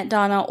ever met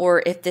Donna,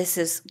 or if this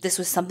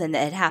was something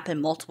that had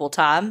happened multiple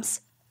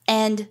times.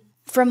 And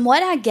from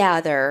what I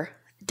gather,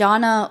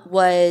 Donna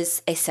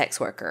was a sex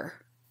worker,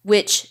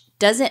 which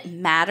doesn't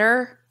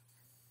matter,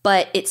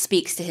 but it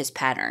speaks to his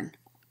pattern.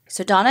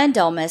 So Donna and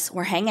Dellmus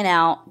were hanging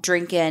out,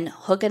 drinking,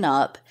 hooking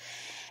up,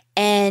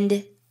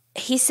 and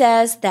he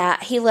says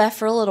that he left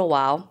for a little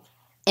while,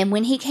 and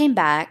when he came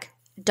back,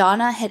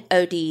 Donna had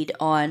OD'd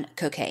on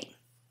cocaine.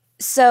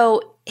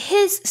 So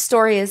his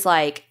story is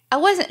like, I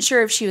wasn't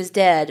sure if she was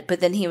dead, but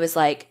then he was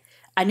like,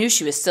 I knew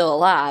she was still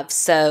alive,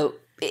 so...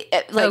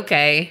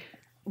 okay.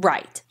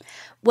 Right.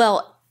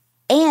 Well,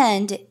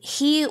 and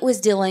he was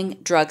dealing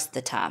drugs at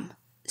the time.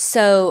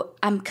 So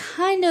I'm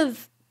kind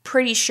of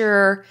pretty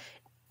sure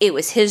it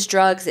was his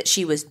drugs that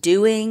she was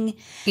doing.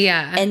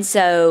 Yeah. And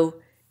so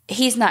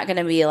he's not going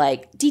to be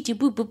like, DD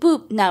boop, boop,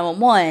 boop,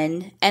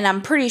 911. And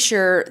I'm pretty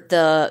sure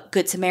the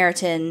Good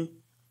Samaritan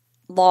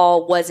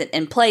law wasn't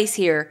in place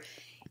here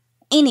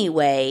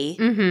anyway.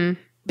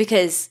 Mm-hmm.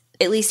 Because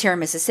at least here in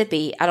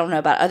Mississippi, I don't know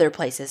about other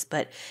places,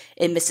 but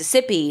in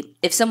Mississippi,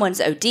 if someone's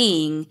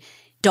ODing,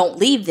 don't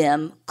leave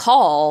them,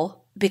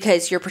 call,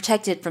 because you're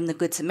protected from the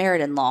Good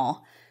Samaritan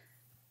law.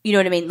 You know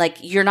what I mean? Like,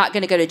 you're not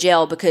going to go to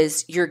jail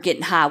because you're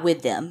getting high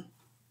with them.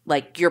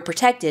 Like, you're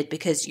protected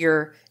because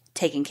you're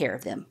taking care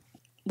of them.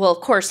 Well, of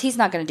course, he's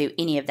not going to do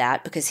any of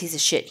that because he's a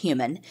shit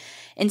human.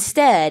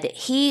 Instead,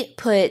 he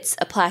puts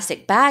a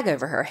plastic bag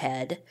over her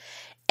head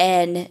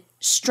and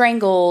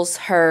strangles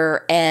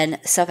her and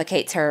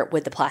suffocates her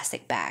with the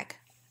plastic bag.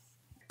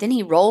 Then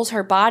he rolls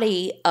her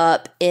body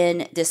up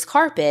in this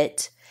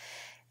carpet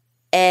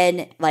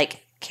and,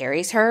 like,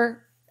 carries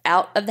her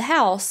out of the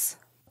house.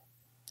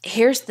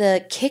 Here's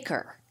the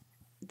kicker.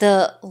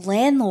 The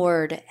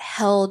landlord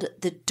held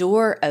the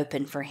door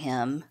open for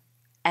him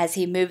as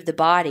he moved the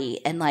body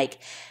and, like,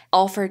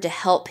 offered to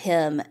help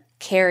him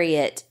carry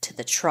it to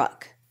the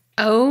truck.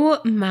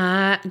 Oh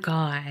my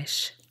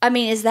gosh. I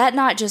mean, is that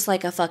not just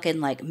like a fucking,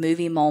 like,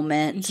 movie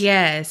moment?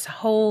 Yes.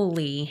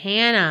 Holy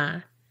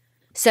Hannah.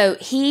 So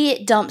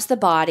he dumps the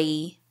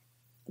body,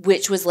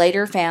 which was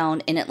later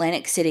found in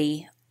Atlantic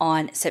City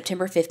on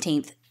September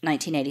 15th,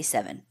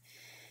 1987.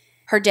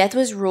 Her death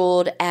was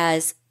ruled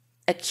as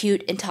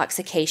acute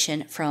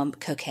intoxication from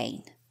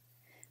cocaine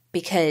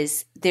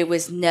because there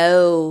was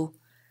no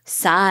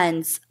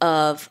signs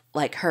of,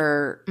 like,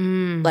 her,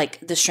 like,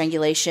 the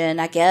strangulation,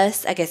 I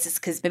guess. I guess it's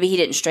because maybe he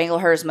didn't strangle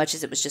her as much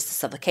as it was just a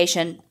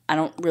suffocation. I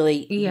don't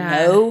really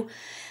know.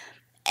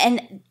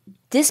 And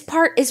this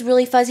part is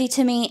really fuzzy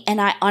to me, and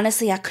I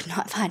could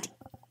not find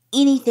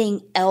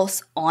anything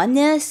else on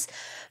this,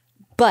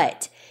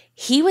 but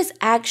he was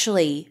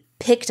actually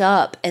picked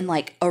up and,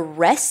 like,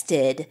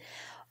 arrested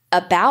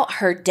about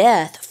her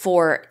death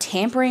for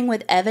tampering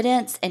with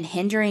evidence and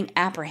hindering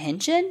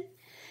apprehension.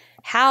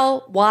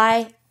 How,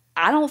 why,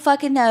 I don't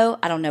fucking know.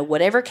 I don't know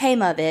whatever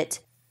came of it,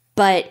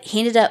 but he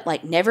ended up,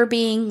 like, never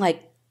being,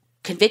 like,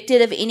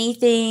 convicted of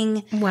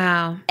anything.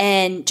 Wow.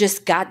 And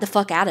just got the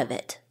fuck out of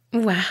it.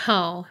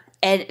 Wow.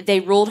 And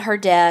they ruled her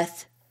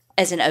death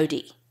as an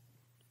OD.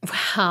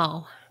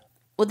 Wow.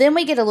 Well, then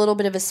we get a little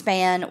bit of a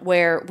span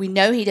where we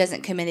know he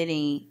doesn't commit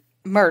any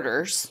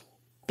murders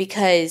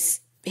because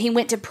he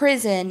went to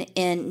prison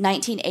in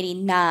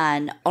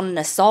 1989 on an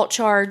assault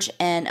charge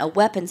and a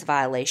weapons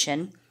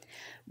violation,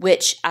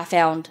 which I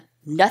found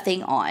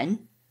nothing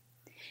on.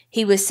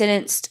 He was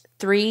sentenced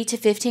 3 to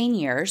 15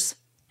 years,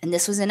 and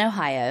this was in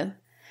Ohio.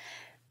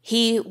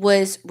 He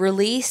was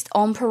released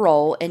on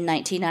parole in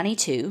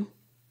 1992,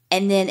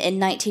 and then in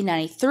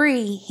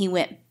 1993, he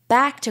went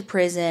back to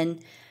prison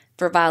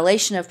for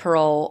violation of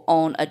parole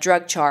on a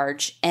drug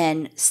charge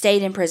and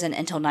stayed in prison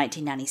until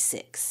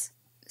 1996.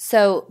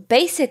 So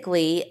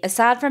basically,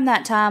 aside from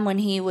that time when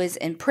he was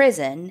in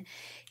prison,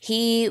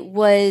 he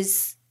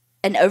was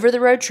an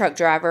over-the-road truck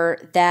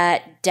driver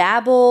that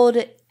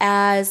dabbled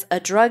as a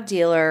drug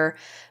dealer,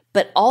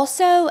 but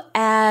also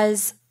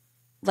as,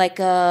 like,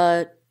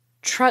 a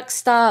truck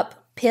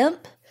stop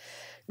pimp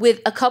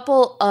with a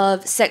couple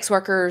of sex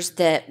workers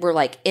that were,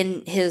 like,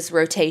 in his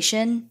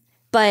rotation.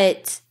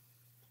 But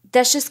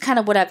that's just kind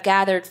of what I've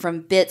gathered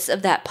from bits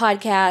of that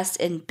podcast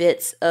and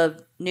bits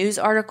of news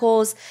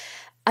articles.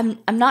 I'm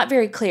not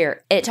very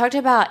clear. It talked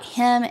about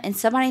him and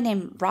somebody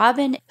named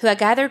Robin, who I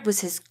gathered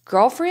was his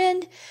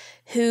girlfriend,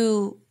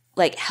 who,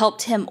 like,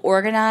 helped him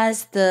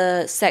organize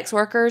the sex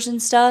workers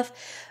and stuff,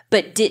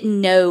 but didn't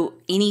know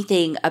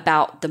anything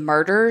about the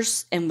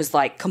murders and was,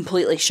 like,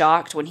 completely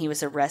shocked when he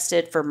was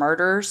arrested for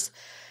murders,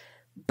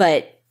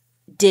 but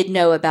did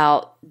know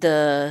about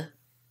the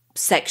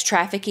sex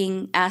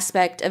trafficking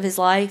aspect of his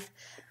life.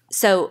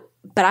 So,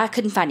 but I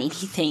couldn't find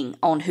anything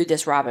on who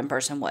this Robin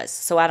person was,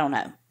 so I don't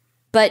know.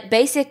 But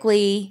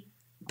basically,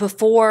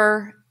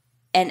 before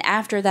and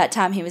after that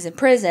time he was in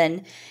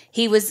prison,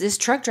 he was this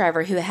truck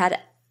driver who had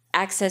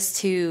access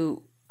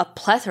to a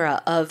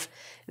plethora of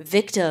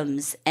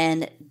victims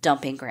and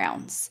dumping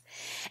grounds.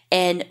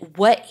 And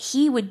what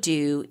he would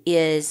do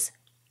is,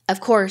 of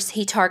course,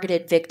 he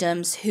targeted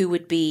victims who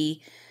would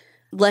be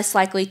less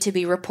likely to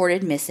be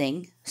reported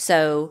missing.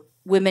 So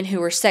women who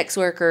were sex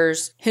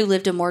workers, who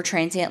lived a more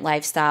transient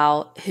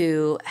lifestyle,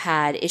 who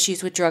had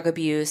issues with drug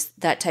abuse,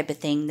 that type of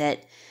thing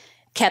that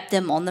kept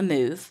them on the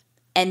move.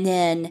 And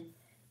then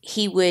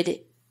he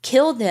would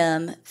kill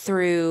them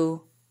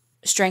through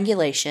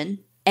strangulation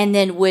and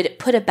then would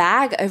put a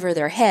bag over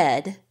their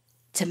head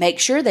to make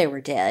sure they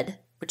were dead,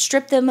 would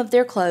strip them of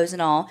their clothes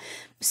and all.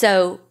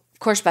 So, of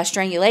course, by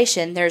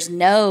strangulation, there's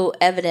no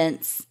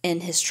evidence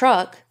in his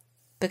truck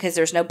because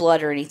there's no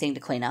blood or anything to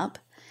clean up.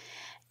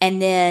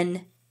 And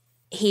then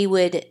he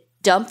would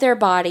dump their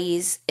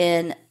bodies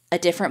in a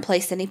different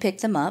place than he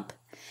picked them up.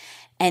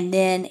 And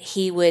then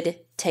he would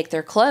take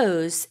their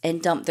clothes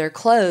and dump their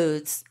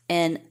clothes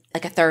in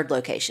like a third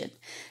location.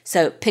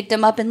 So picked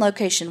them up in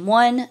location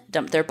 1,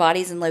 dumped their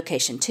bodies in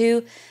location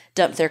 2,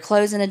 dumped their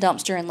clothes in a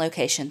dumpster in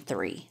location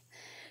 3.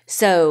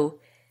 So,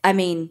 I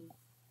mean,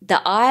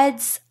 the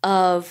odds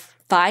of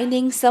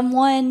finding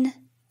someone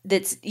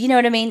that's, you know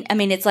what I mean? I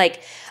mean, it's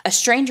like a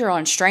stranger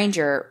on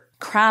stranger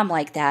crime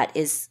like that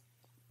is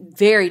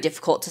very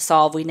difficult to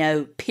solve, we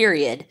know,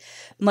 period.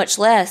 Much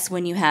less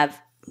when you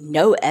have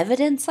no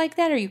evidence like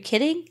that. Are you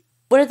kidding?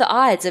 What are the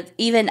odds of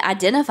even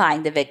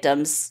identifying the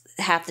victims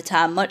half the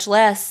time, much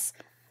less,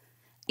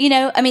 you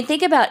know, I mean,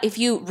 think about if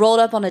you rolled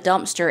up on a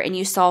dumpster and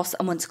you saw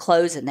someone's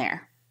clothes in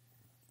there.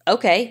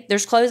 Okay,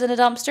 there's clothes in a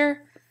dumpster.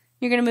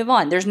 You're going to move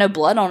on. There's no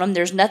blood on them.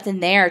 There's nothing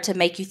there to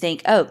make you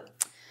think, oh,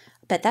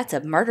 I bet that's a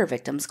murder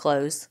victim's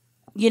clothes.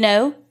 You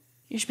know,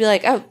 you should be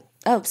like,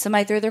 oh,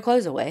 somebody threw their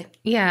clothes away.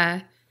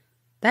 Yeah.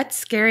 That's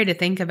scary to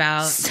think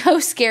about. So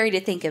scary to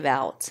think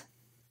about.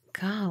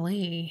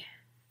 Golly.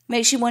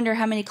 Makes you wonder,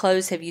 how many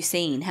clothes have you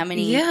seen? How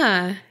many?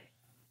 Yeah.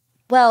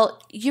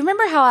 Well, you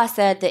remember how I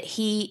said that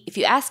if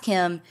you ask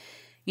him,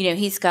 you know,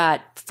 he's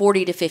got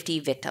 40 to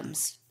 50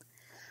 victims.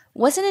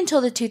 Wasn't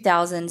until the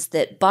 2000s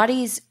that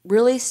bodies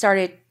really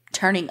started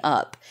turning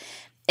up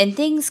and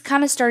things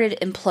kind of started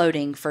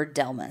imploding for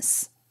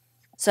Dellmus.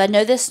 So I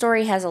know this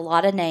story has a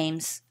lot of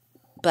names,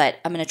 but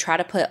I'm going to try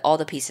to put all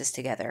the pieces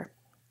together.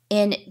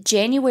 In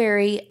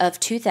January of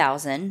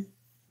 2000,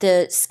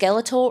 the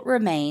skeletal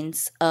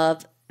remains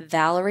of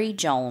Valerie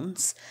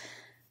Jones,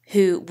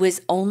 who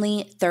was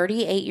only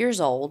 38 years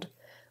old,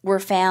 were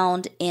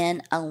found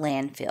in a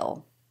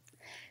landfill.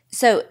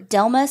 So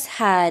Dellmus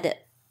had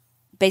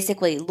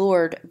basically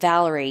lured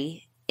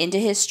Valerie into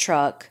his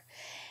truck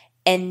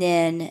and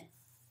then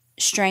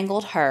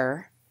strangled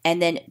her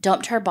and then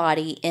dumped her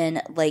body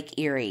in Lake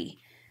Erie.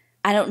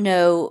 I don't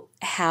know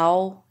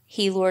how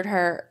he lured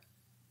her.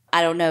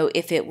 I don't know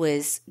if it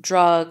was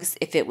drugs,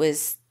 if it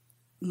was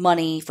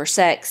money for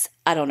sex.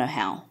 I don't know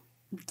how.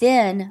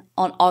 Then,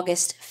 on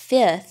August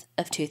 5th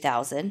of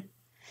 2000,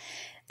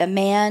 a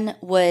man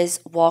was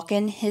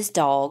walking his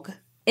dog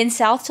in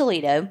South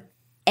Toledo,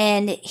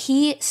 and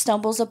he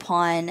stumbles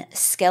upon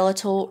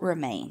skeletal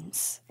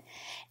remains.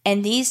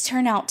 And these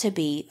turn out to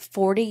be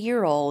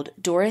 40-year-old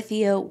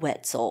Dorothea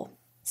Wetzel.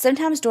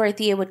 Sometimes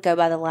Dorothea would go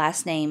by the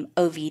last name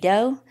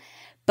Oviedo,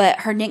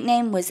 but her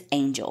nickname was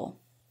Angel.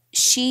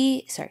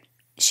 She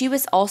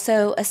was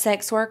also a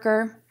sex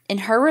worker,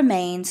 and her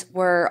remains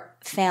were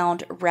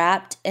found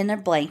wrapped in a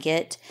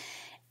blanket,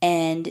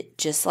 and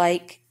just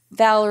like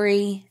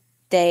Valerie,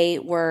 they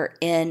were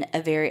in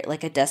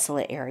a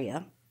desolate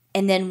area.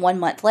 And then 1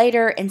 month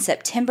later, in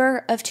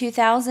September of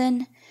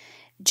 2000,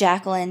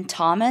 Jacqueline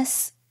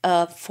Thomas,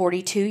 a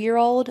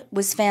 42-year-old,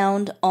 was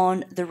found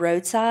on the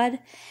roadside.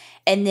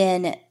 And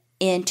then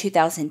in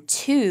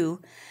 2002,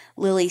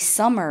 Lily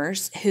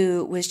Summers,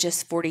 who was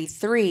just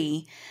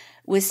 43,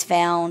 was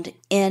found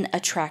in a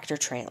tractor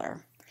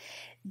trailer.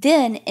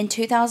 Then, in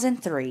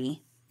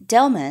 2003,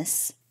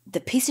 Dellmus, the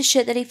piece of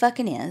shit that he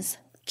fucking is,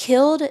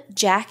 killed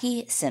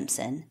Jackie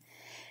Simpson.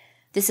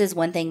 This is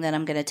one thing that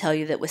I'm going to tell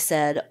you that was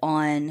said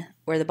on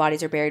Where the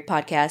Bodies Are Buried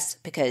podcast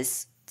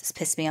because this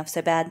pissed me off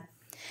so bad.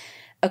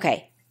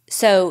 Okay,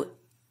 so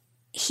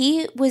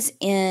he was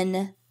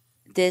in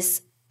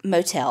this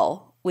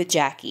motel with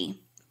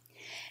Jackie,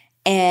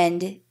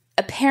 and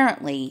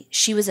apparently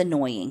she was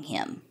annoying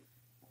him.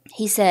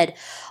 He said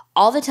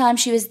all the time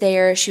she was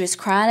there, she was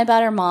crying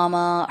about her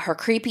mama, her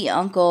creepy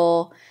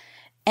uncle,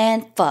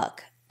 and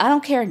fuck, I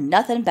don't care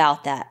nothing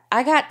about that.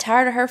 I got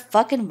tired of her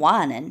fucking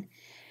whining.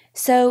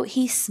 So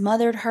he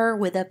smothered her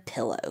with a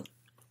pillow.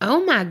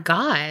 Oh my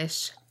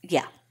gosh.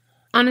 Yeah.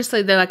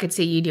 Honestly, though, I could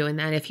see you doing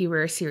that if you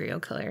were a serial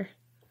killer.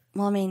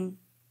 Well, I mean,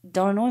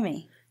 don't annoy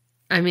me.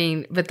 I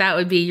mean, but that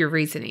would be your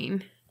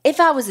reasoning.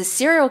 If I was a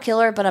serial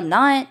killer, but I'm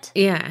not.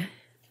 Yeah.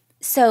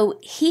 So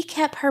he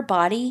kept her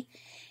body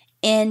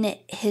in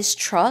his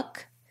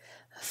truck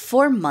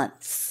for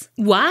months.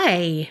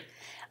 Why?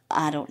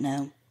 I don't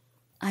know.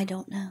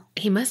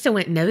 He must have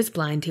went nose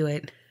blind to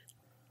it.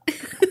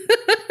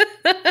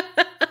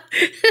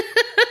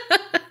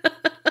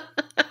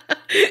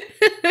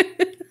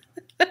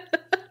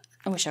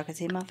 I wish y'all could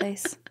see my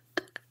face.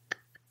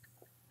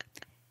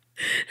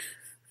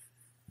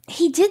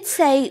 He did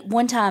say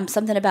one time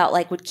something about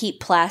would keep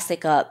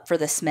plastic up for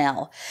the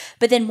smell.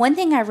 But then one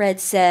thing I read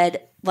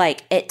said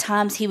at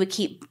times he would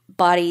keep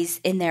bodies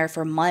in there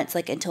for months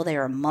until they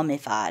were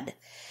mummified.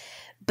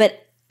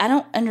 But I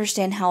don't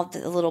understand how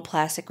the little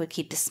plastic would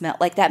keep the smell.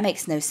 That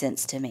makes no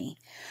sense to me.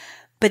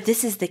 But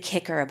this is the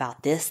kicker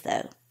about this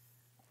though.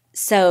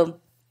 So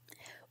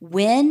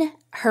when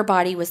her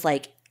body was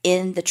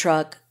in the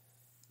truck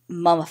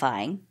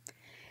mummifying,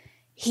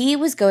 he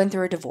was going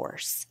through a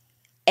divorce.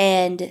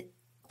 And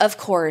of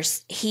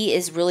course, he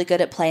is really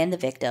good at playing the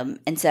victim.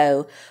 And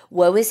so,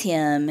 woe is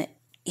him.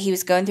 He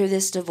was going through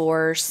this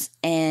divorce,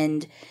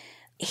 and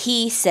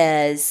he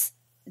says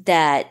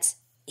that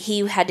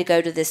he had to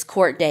go to this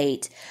court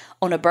date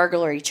on a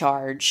burglary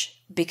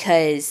charge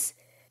because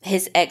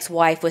his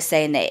ex-wife was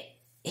saying that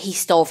he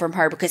stole from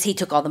her because he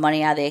took all the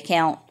money out of the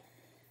account.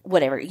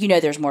 Whatever. You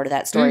know there's more to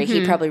that story.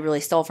 He probably really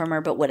stole from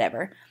her, but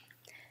whatever.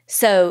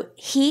 So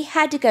he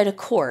had to go to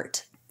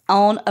court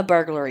on a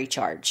burglary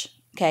charge.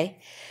 Okay?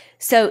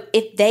 So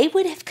if they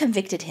would have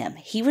convicted him,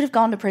 he would have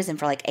gone to prison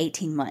for like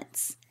 18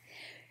 months.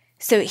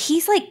 So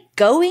he's like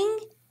going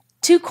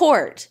to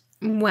court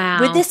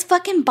with this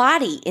fucking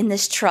body in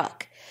this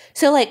truck.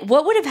 So like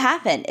what would have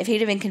happened if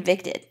he'd have been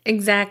convicted?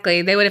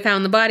 Exactly. They would have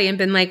found the body and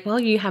been like, well,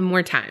 you have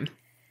more time.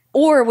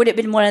 Or would it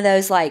have been one of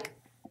those like,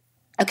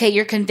 okay,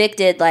 you're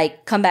convicted,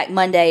 like come back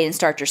Monday and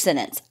start your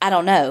sentence. I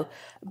don't know.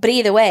 But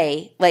either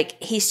way,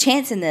 like he's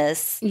chancing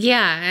this.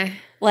 Yeah.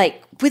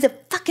 Like with a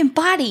fucking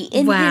body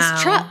in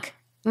his truck.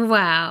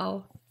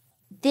 Wow.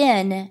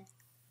 Then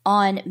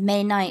on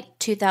May 9th,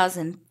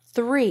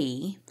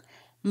 2003,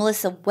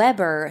 Melissa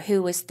Weber,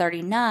 who was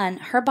 39,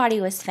 her body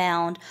was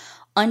found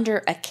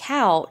under a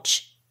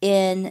couch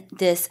in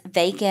this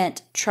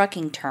vacant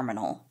trucking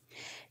terminal.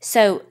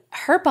 So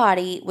her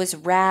body was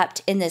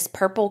wrapped in this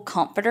purple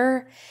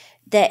comforter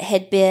that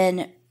had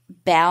been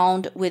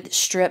bound with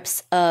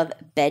strips of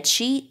bed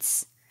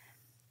sheets,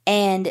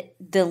 and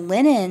the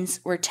linens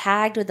were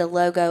tagged with the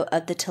logo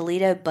of the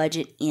Toledo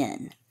Budget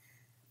Inn.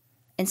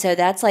 And so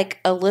that's like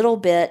a little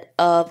bit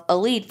of a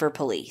lead for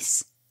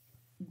police.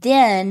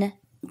 Then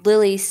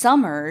Lily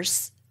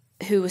Summers,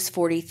 who was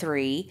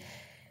 43,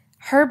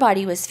 her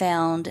body was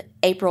found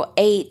April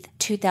 8th,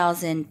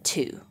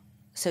 2002.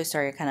 So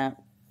sorry, I kind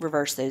of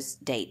reversed those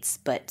dates,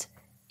 but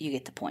you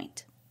get the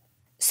point.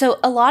 So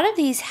a lot of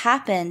these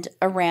happened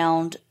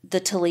around the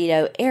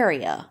Toledo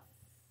area.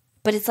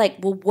 But it's like,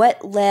 well,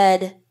 what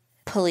led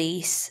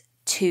police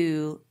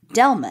to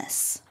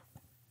Dellmus?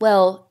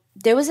 Well,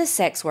 there was a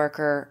sex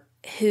worker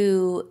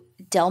who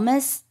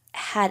Dellmus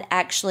had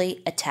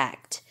actually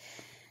attacked.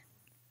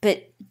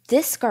 But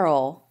this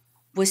girl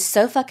was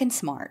so fucking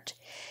smart.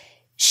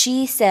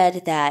 She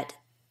said that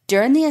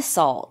during the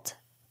assault,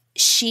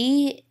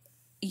 she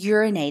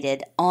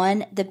urinated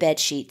on the bed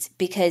sheets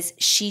because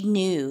she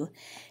knew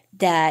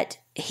that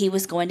he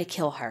was going to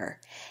kill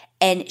her.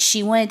 And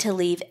she wanted to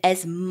leave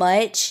as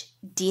much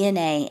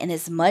DNA and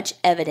as much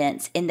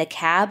evidence in the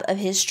cab of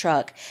his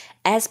truck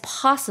as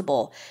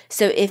possible.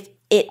 So if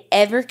it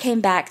ever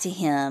came back to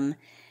him,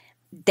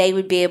 they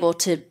would be able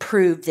to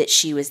prove that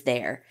she was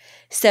there.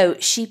 So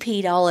she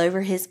peed all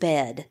over his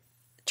bed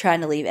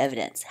trying to leave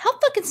evidence. How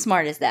fucking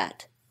smart is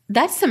that?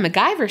 That's some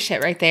MacGyver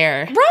shit right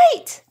there.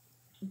 Right.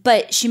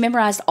 But she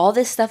memorized all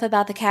this stuff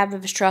about the cab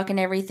of his truck and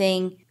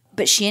everything,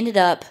 but she ended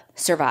up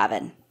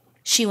surviving.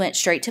 She went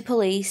straight to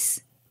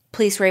police.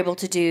 Police were able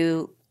to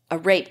do a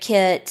rape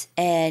kit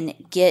and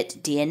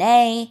get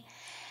DNA.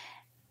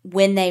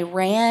 When they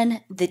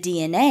ran the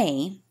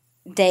DNA,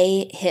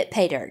 they hit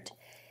pay dirt.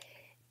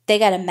 They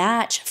got a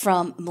match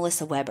from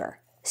Melissa Weber.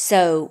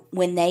 So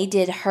when they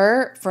did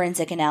her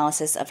forensic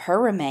analysis of her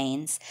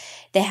remains,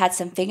 they had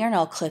some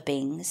fingernail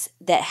clippings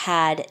that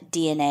had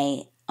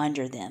DNA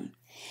under them.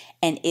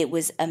 And it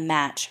was a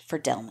match for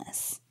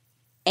Dellmus.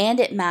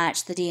 And it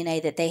matched the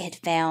DNA that they had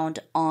found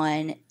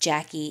on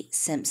Jackie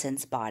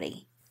Simpson's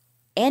body.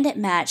 And it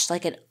matched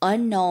like an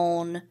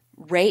unknown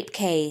rape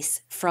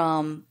case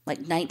from like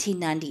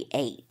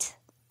 1998.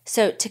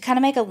 So to kind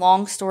of make a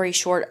long story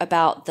short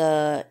about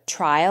the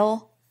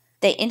trial,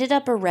 they ended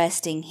up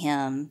arresting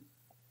him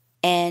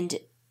and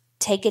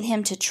taking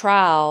him to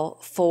trial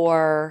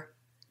for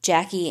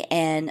Jackie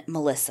and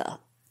Melissa.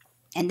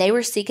 And they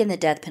were seeking the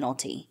death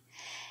penalty.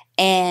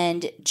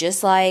 And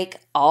just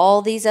like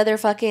all these other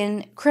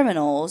fucking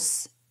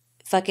criminals,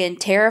 fucking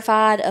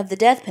terrified of the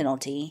death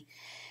penalty.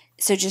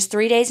 So just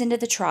 3 days into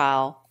the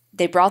trial,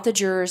 they brought the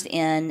jurors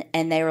in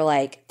and they were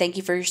like, thank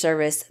you for your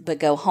service, but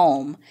go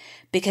home,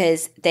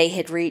 because they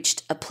had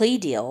reached a plea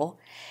deal.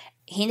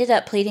 He ended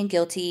up pleading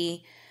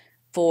guilty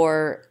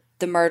for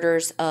the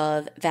murders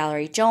of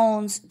Valerie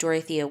Jones,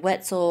 Dorothea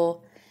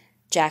Wetzel,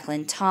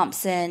 Jacqueline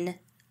Thompson,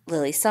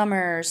 Lily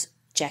Summers,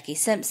 Jackie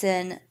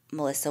Simpson,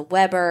 Melissa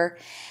Weber.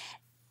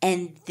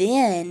 And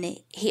then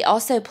he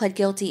also pled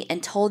guilty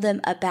and told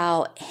them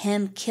about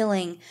him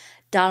killing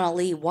Donna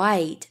Lee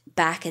White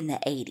back in the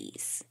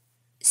 80s.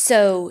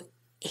 So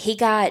he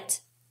got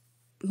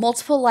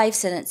multiple life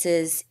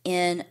sentences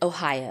in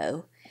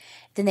Ohio.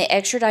 Then they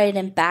extradited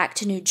him back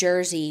to New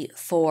Jersey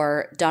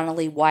for Donna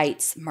Lee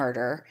White's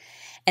murder.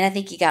 And I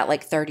think he got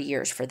like 30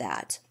 years for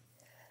that.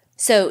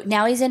 So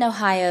now he's in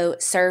Ohio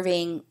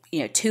serving,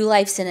 2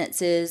 life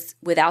sentences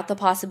without the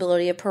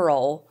possibility of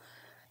parole.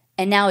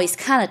 And now he's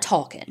kind of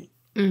talking.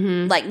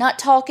 Mm-hmm. Like not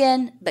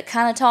talking, but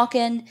kind of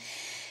talking.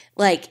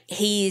 Like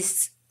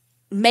he's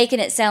making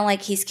it sound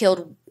like he's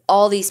killed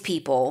all these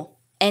people.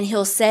 And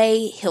he'll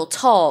say he'll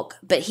talk,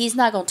 but he's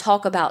not going to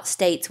talk about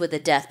states with a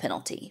death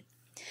penalty.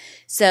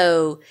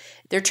 So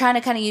they're trying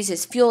to kind of use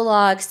his fuel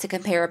logs to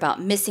compare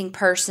about missing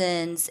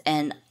persons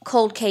and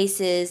cold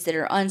cases that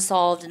are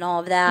unsolved and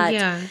all of that.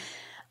 Yeah.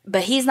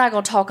 But he's not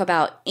going to talk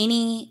about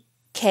any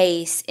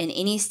case in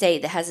any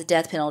state that has a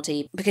death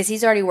penalty because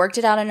he's already worked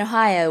it out in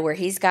Ohio where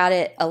he's got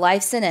it a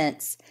life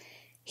sentence.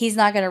 He's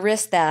not going to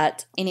risk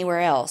that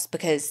anywhere else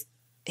because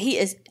he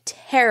is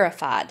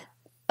terrified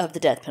of the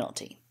death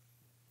penalty.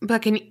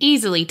 But can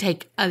easily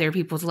take other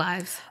people's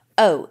lives.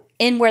 Oh,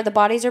 in where the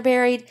bodies are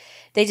buried,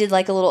 they did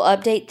like a little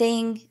update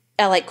thing.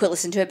 I quit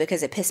listening to it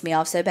because it pissed me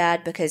off so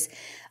bad because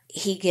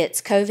he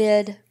gets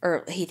COVID,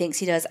 or he thinks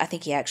he does. I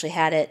think he actually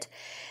had it.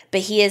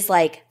 But he is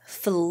like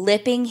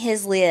flipping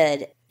his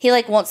lid. He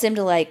like wants them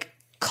to like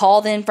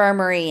call the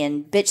infirmary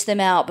and bitch them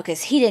out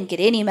because he didn't get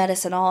any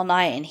medicine all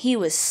night and he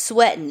was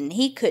sweating and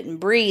he couldn't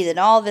breathe and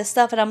all this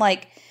stuff. And I'm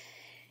like,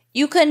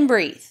 you couldn't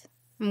breathe.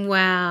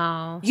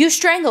 Wow. You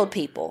strangled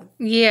people.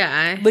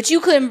 Yeah. But you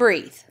couldn't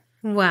breathe.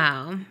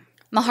 Wow.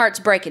 My heart's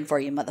breaking for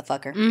you,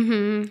 motherfucker.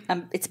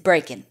 Mm-hmm. It's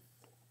breaking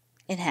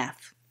in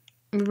half.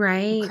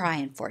 Right. I'm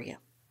crying for you.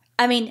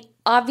 I mean,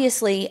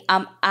 obviously,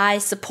 I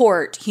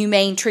support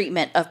humane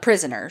treatment of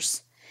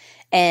prisoners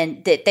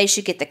and that they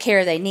should get the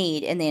care they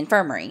need in the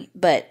infirmary.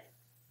 But,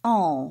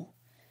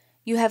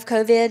 you have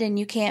COVID and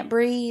you can't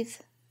breathe?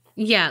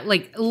 Yeah,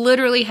 like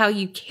literally how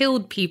you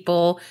killed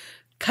people,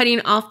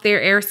 cutting off their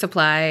air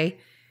supply,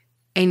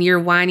 and you're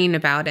whining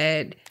about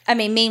it. I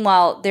mean,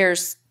 meanwhile,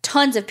 there's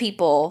tons of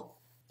people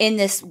in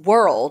this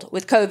world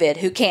with COVID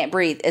who can't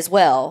breathe as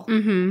well.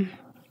 Mm-hmm.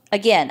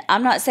 Again,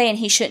 I'm not saying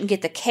he shouldn't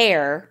get the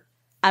care.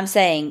 I'm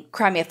saying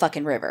cry me a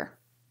fucking river.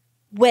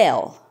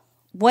 Well,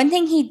 one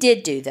thing he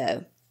did do,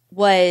 though,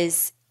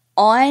 was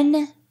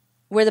on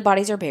where the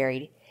bodies are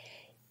buried,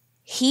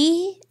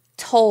 he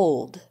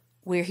told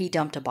where he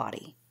dumped a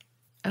body.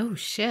 Oh,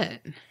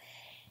 shit.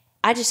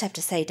 I just have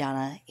to say,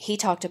 Donna, he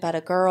talked about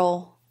a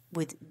girl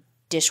with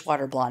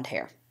dishwater blonde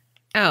hair.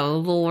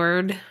 Oh,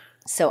 Lord.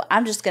 So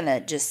I'm just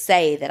going to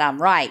say that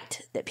I'm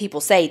right, that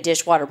people say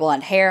dishwater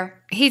blonde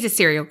hair. He's a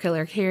serial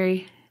killer,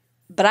 Kerri.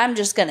 But I'm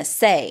just going to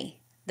say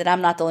that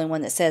I'm not the only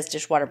one that says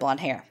dishwater blonde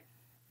hair.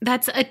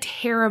 That's a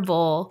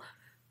terrible,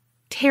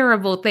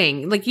 terrible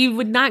thing. Like, you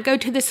would not go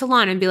to the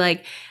salon and be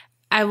like,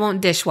 I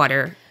want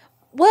dishwater.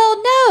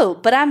 Well, no,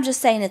 but I'm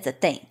just saying it's a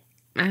thing.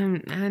 I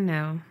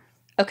know.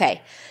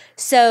 Okay,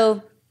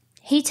 so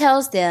he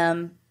tells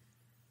them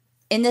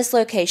in this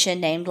location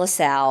named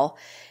LaSalle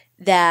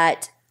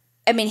that,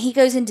 I mean, he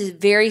goes into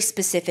very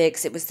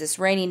specifics. It was this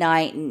rainy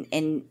night,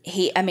 and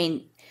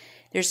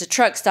there's a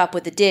truck stop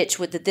with the ditch,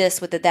 with the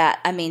this, with the that.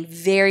 I mean,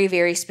 very,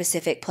 very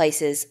specific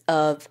places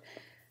of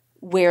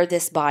where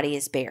this body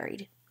is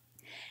buried.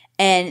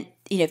 And,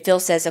 Phil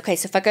says, okay,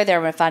 so if I go there,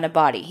 I'm going to find a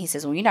body. He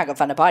says, well, you're not going to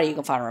find a body. You're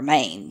going to find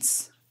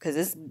remains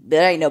because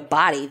there ain't no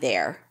body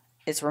there.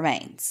 It's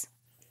remains.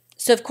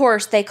 So, of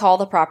course, they call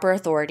the proper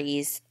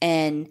authorities.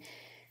 And,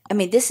 I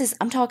mean, this is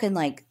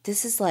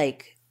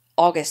like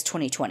August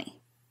 2020.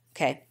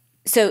 Okay.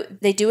 So,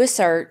 they do a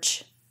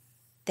search.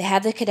 They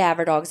have the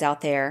cadaver dogs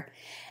out there.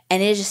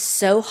 And it is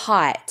so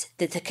hot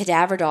that the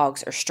cadaver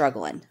dogs are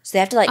struggling. So, they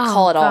have to,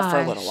 call it off for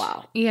a little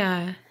while.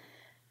 Yeah.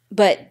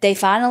 But they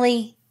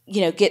finally,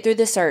 get through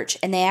the search.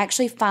 And they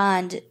actually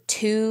find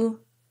 2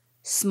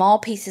 small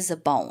pieces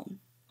of bone.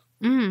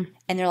 Mm.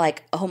 And they're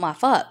like, oh, my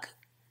fuck.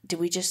 Did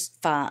we just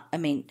find,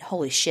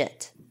 holy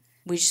shit.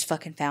 We just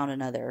fucking found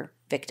another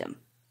victim.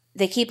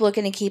 They keep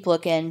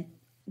looking,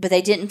 but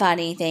they didn't find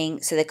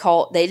anything. So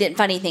they didn't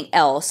find anything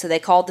else. So they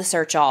called the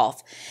search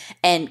off,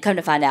 and come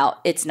to find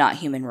out it's not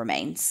human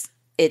remains.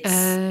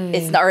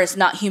 It's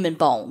not human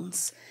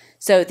bones.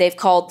 So they've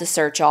called the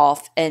search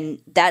off, and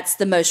that's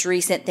the most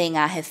recent thing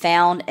I have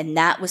found. And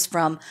that was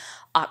from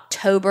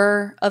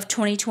October of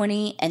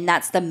 2020. And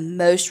that's the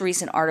most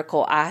recent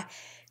article I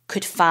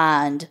could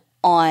find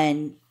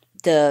on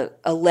the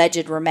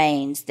alleged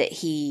remains that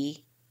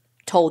he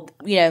told,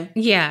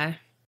 Yeah.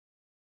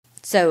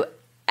 So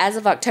as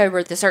of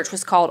October, the search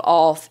was called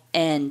off,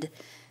 and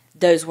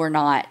those were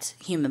not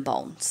human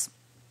bones.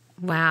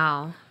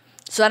 Wow.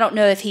 So I don't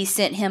know if he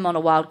sent him on a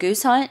wild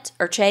goose hunt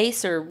or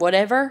chase or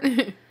whatever,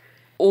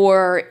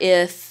 or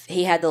if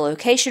he had the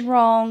location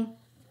wrong.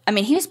 I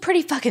mean, he was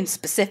pretty fucking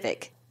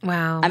specific.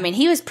 Wow. I mean,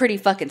 he was pretty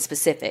fucking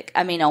specific.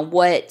 I mean, on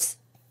what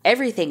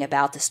everything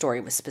about the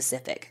story was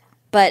specific.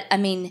 But, I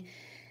mean,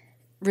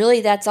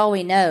 really, that's all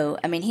we know.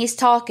 I mean, he's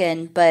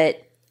talking,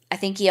 but I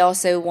think he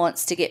also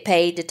wants to get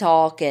paid to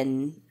talk,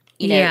 and,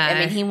 I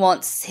mean, he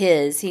wants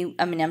his.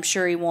 I'm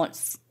sure he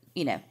wants,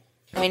 I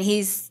mean,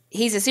 he's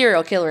a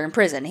serial killer in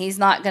prison. He's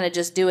not going to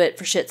just do it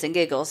for shits and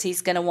giggles.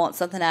 He's going to want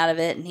something out of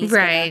it, and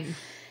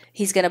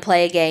he's going to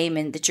play a game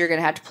and that you're going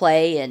to have to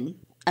play. And,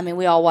 I mean,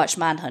 we all watch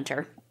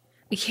Mindhunter.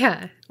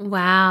 Yeah.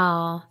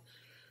 Wow.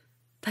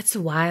 That's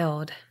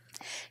wild.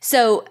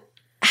 So,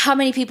 how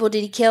many people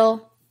did he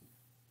kill?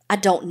 I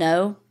don't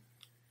know.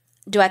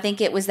 Do I think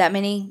it was that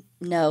many?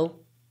 No.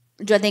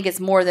 Do I think it's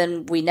more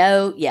than we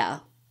know? Yeah.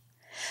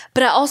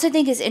 But I also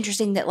think it's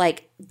interesting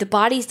that, the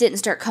bodies didn't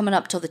start coming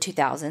up till the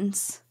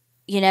 2000s,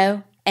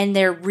 and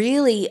they're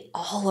really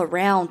all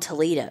around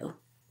Toledo.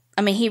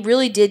 I mean, he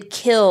really did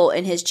kill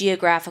in his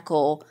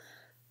geographical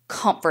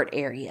comfort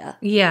area.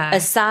 Yeah.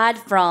 Aside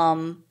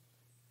from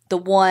the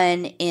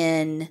one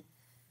in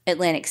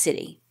Atlantic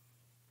City.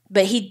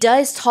 But he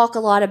does talk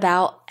a lot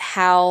about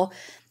how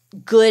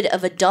good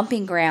of a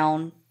dumping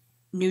ground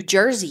New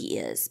Jersey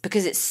is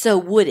because it's so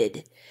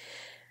wooded.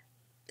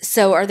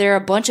 So are there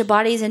a bunch of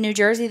bodies in New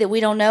Jersey that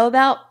we don't know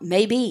about?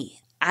 Maybe.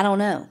 I don't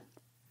know.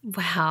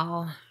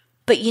 Wow.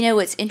 But you know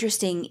what's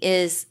interesting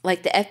is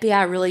like the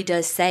FBI really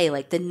does say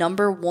like the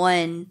number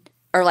one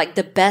or like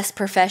the best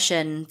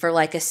profession for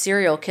like a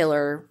serial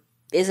killer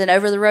is an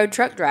over-the-road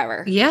truck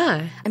driver.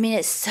 Yeah. I mean,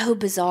 it's so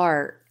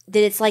bizarre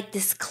that it's like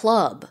this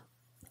club.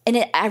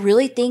 And I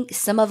really think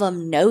some of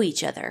them know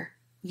each other,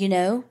 you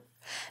know?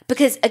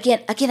 Because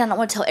again, I don't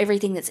want to tell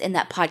everything that's in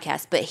that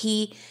podcast, but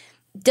he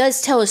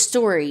does tell a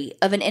story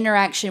of an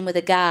interaction with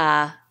a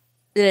guy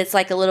that it's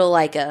like a little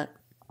like a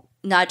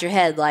nod your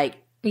head like,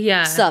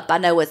 yeah, sup, I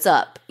know what's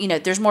up. You know,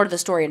 there's more to the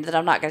story that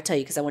I'm not going to tell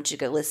you because I want you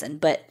to go listen.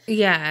 But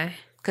yeah,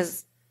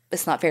 because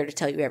it's not fair to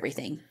tell you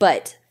everything.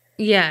 But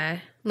yeah,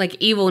 like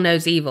evil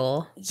knows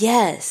evil.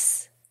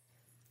 Yes.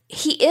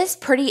 He is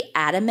pretty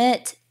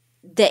adamant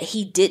that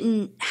he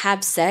didn't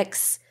have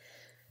sex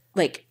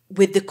like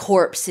with the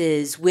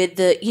corpses, with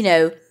the, you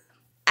know,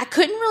 I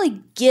couldn't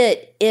really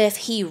get if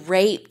he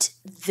raped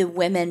the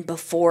women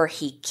before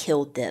he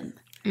killed them.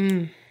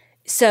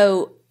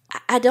 So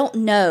I don't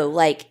know,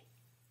 like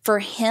for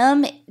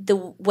him, the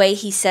way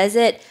he says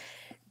it,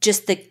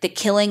 just the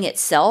killing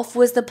itself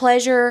was the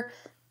pleasure.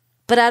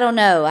 But I don't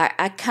know.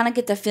 I kind of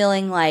get the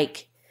feeling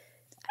like,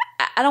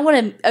 I don't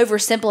want to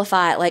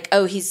oversimplify it like,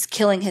 oh, he's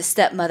killing his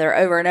stepmother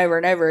over and over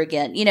and over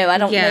again. You know, I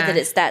don't know that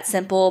it's that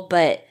simple,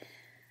 but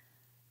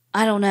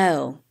I don't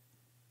know.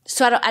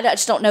 So I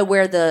just don't know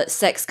where the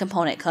sex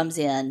component comes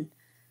in.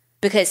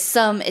 Because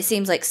it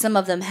seems like some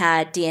of them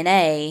had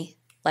DNA,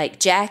 like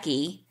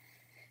Jackie.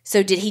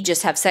 So did he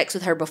just have sex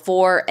with her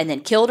before and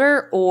then killed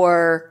her?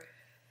 Or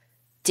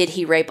did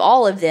he rape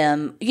all of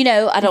them? You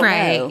know, I don't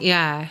know.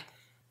 Yeah.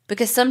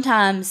 Because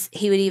sometimes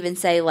he would even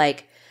say,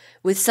 like,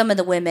 with some of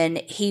the women,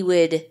 he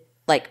would,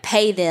 like,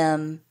 pay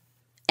them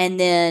and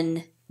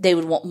then they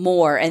would want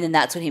more and then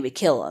that's when he would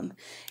kill them.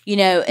 You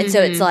know? And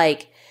so it's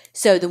like,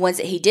 so the ones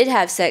that he did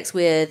have sex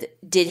with,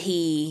 did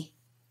he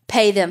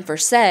pay them for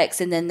sex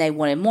and then they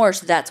wanted more?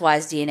 So that's why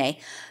his DNA.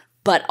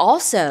 But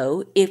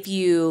also, if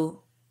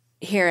you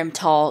hear him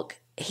talk,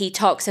 he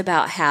talks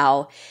about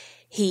how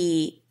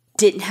he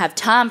didn't have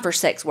time for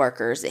sex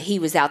workers, that he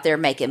was out there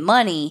making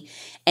money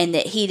and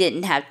that he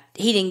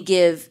didn't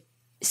give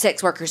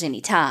sex workers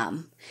any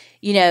time.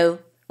 You know,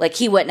 like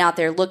he wasn't out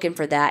there looking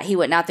for that. He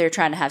wasn't out there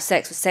trying to have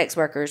sex with sex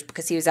workers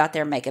because he was out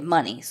there making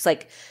money. It's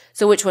like,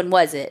 so which one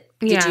was it?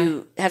 Did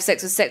you have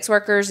sex with sex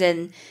workers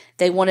and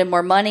they wanted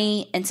more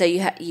money and so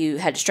you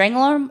had to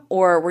strangle them?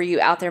 Or were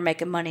you out there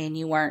making money and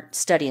you weren't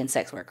studying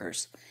sex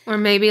workers? Or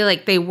maybe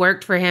like they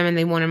worked for him and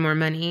they wanted more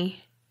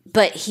money.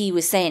 But he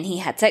was saying he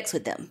had sex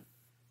with them.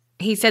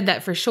 He said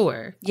that for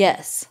sure.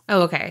 Yes.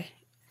 Oh, okay.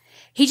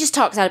 He just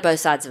talks out of both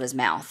sides of his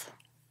mouth.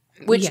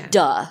 Which,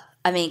 duh.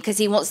 I mean, because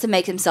he wants to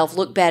make himself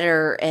look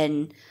better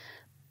and,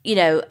 you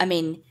know, I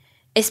mean,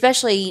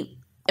 especially,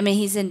 I mean,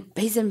 he's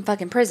in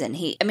fucking prison.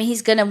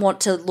 He's going to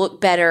want to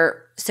look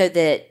better so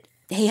that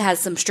he has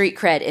some street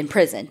cred in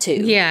prison, too.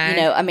 Yeah.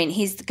 You know, I mean,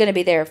 he's going to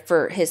be there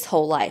for his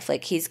whole life.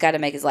 Like, he's got to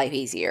make his life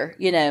easier,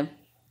 you know.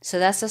 So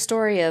that's the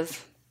story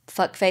of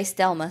fuckface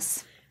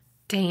Dellmus.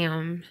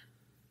 Damn.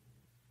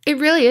 It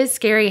really is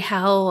scary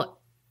how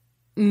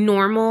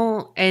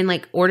normal and,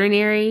 like,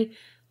 ordinary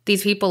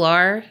these people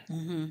are.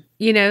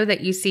 You know,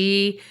 that you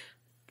see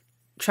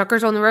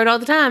truckers on the road all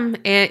the time.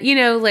 And, you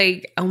know,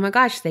 like, oh my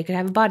gosh, they could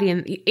have a body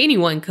and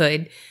anyone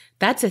could.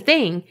 That's a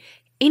thing.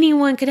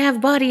 Anyone could have a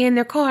body in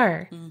their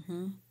car.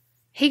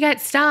 He got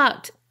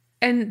stopped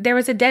and there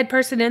was a dead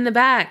person in the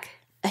back.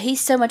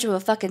 He's so much of a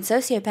fucking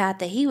sociopath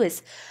that he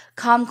was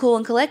calm, cool,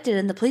 and collected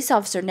and the police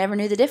officer never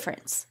knew the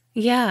difference.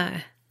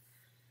 Yeah.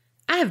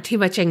 I have too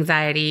much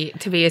anxiety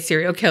to be a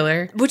serial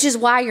killer. Which is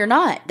why you're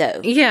not,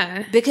 though.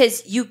 Yeah.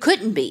 Because you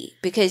couldn't be.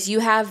 Because you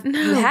have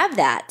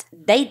that.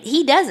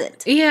 He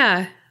doesn't.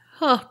 Yeah.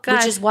 Oh, God.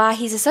 Which is why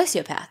he's a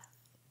sociopath.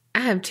 I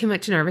have too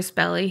much nervous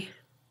belly.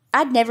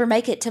 I'd never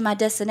make it to my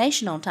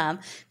destination on time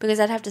because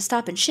I'd have to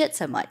stop and shit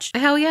so much.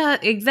 Hell yeah,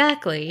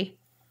 exactly.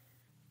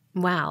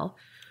 Wow.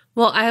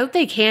 Well, I hope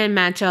they can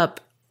match up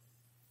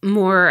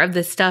more of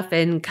the stuff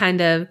and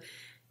kind of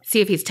see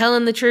if he's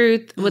telling the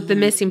truth with the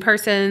missing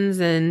persons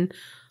and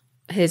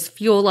his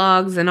fuel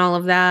logs and all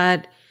of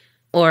that.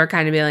 Or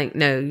kind of be like,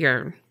 no,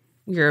 you're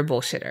a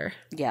bullshitter.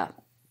 Yeah.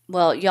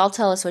 Well, y'all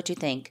tell us what you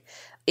think.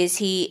 Is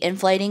he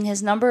inflating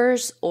his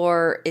numbers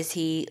or is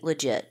he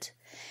legit?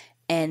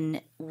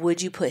 And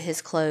would you put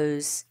his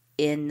clothes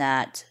in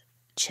that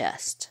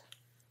chest?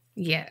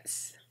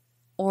 Yes.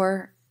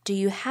 Or do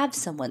you have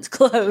someone's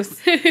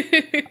clothes?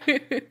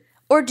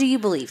 Or do you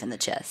believe in the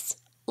chest?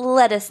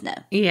 Let us know.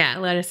 Yeah,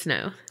 let us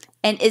know.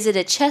 And is it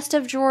a chest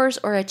of drawers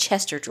or a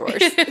chest of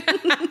drawers?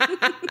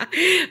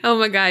 Oh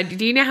my God.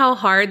 Do you know how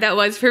hard that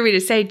was for me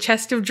to say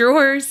chest of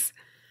drawers?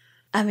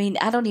 I mean,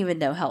 I don't even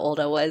know how old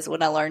I was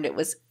when I learned it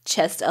was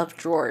chest of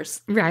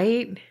drawers.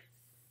 Right?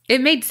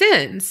 It made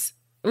sense.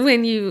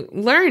 When you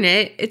learn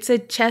it, it's a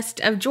chest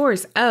of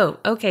drawers. Oh,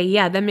 okay.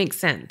 Yeah, that makes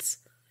sense.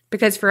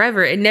 Because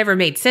forever, it never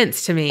made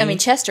sense to me. I mean,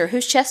 Chester.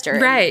 Who's Chester?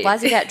 Right.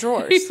 Why's he got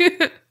drawers?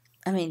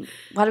 I mean,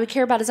 why do we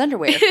care about his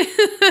underwear?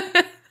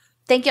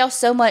 Thank y'all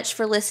so much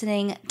for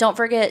listening. Don't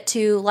forget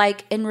to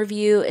like and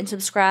review and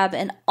subscribe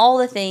and all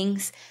the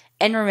things.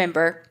 And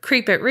remember,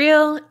 creep it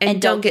real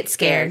and don't get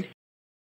scared.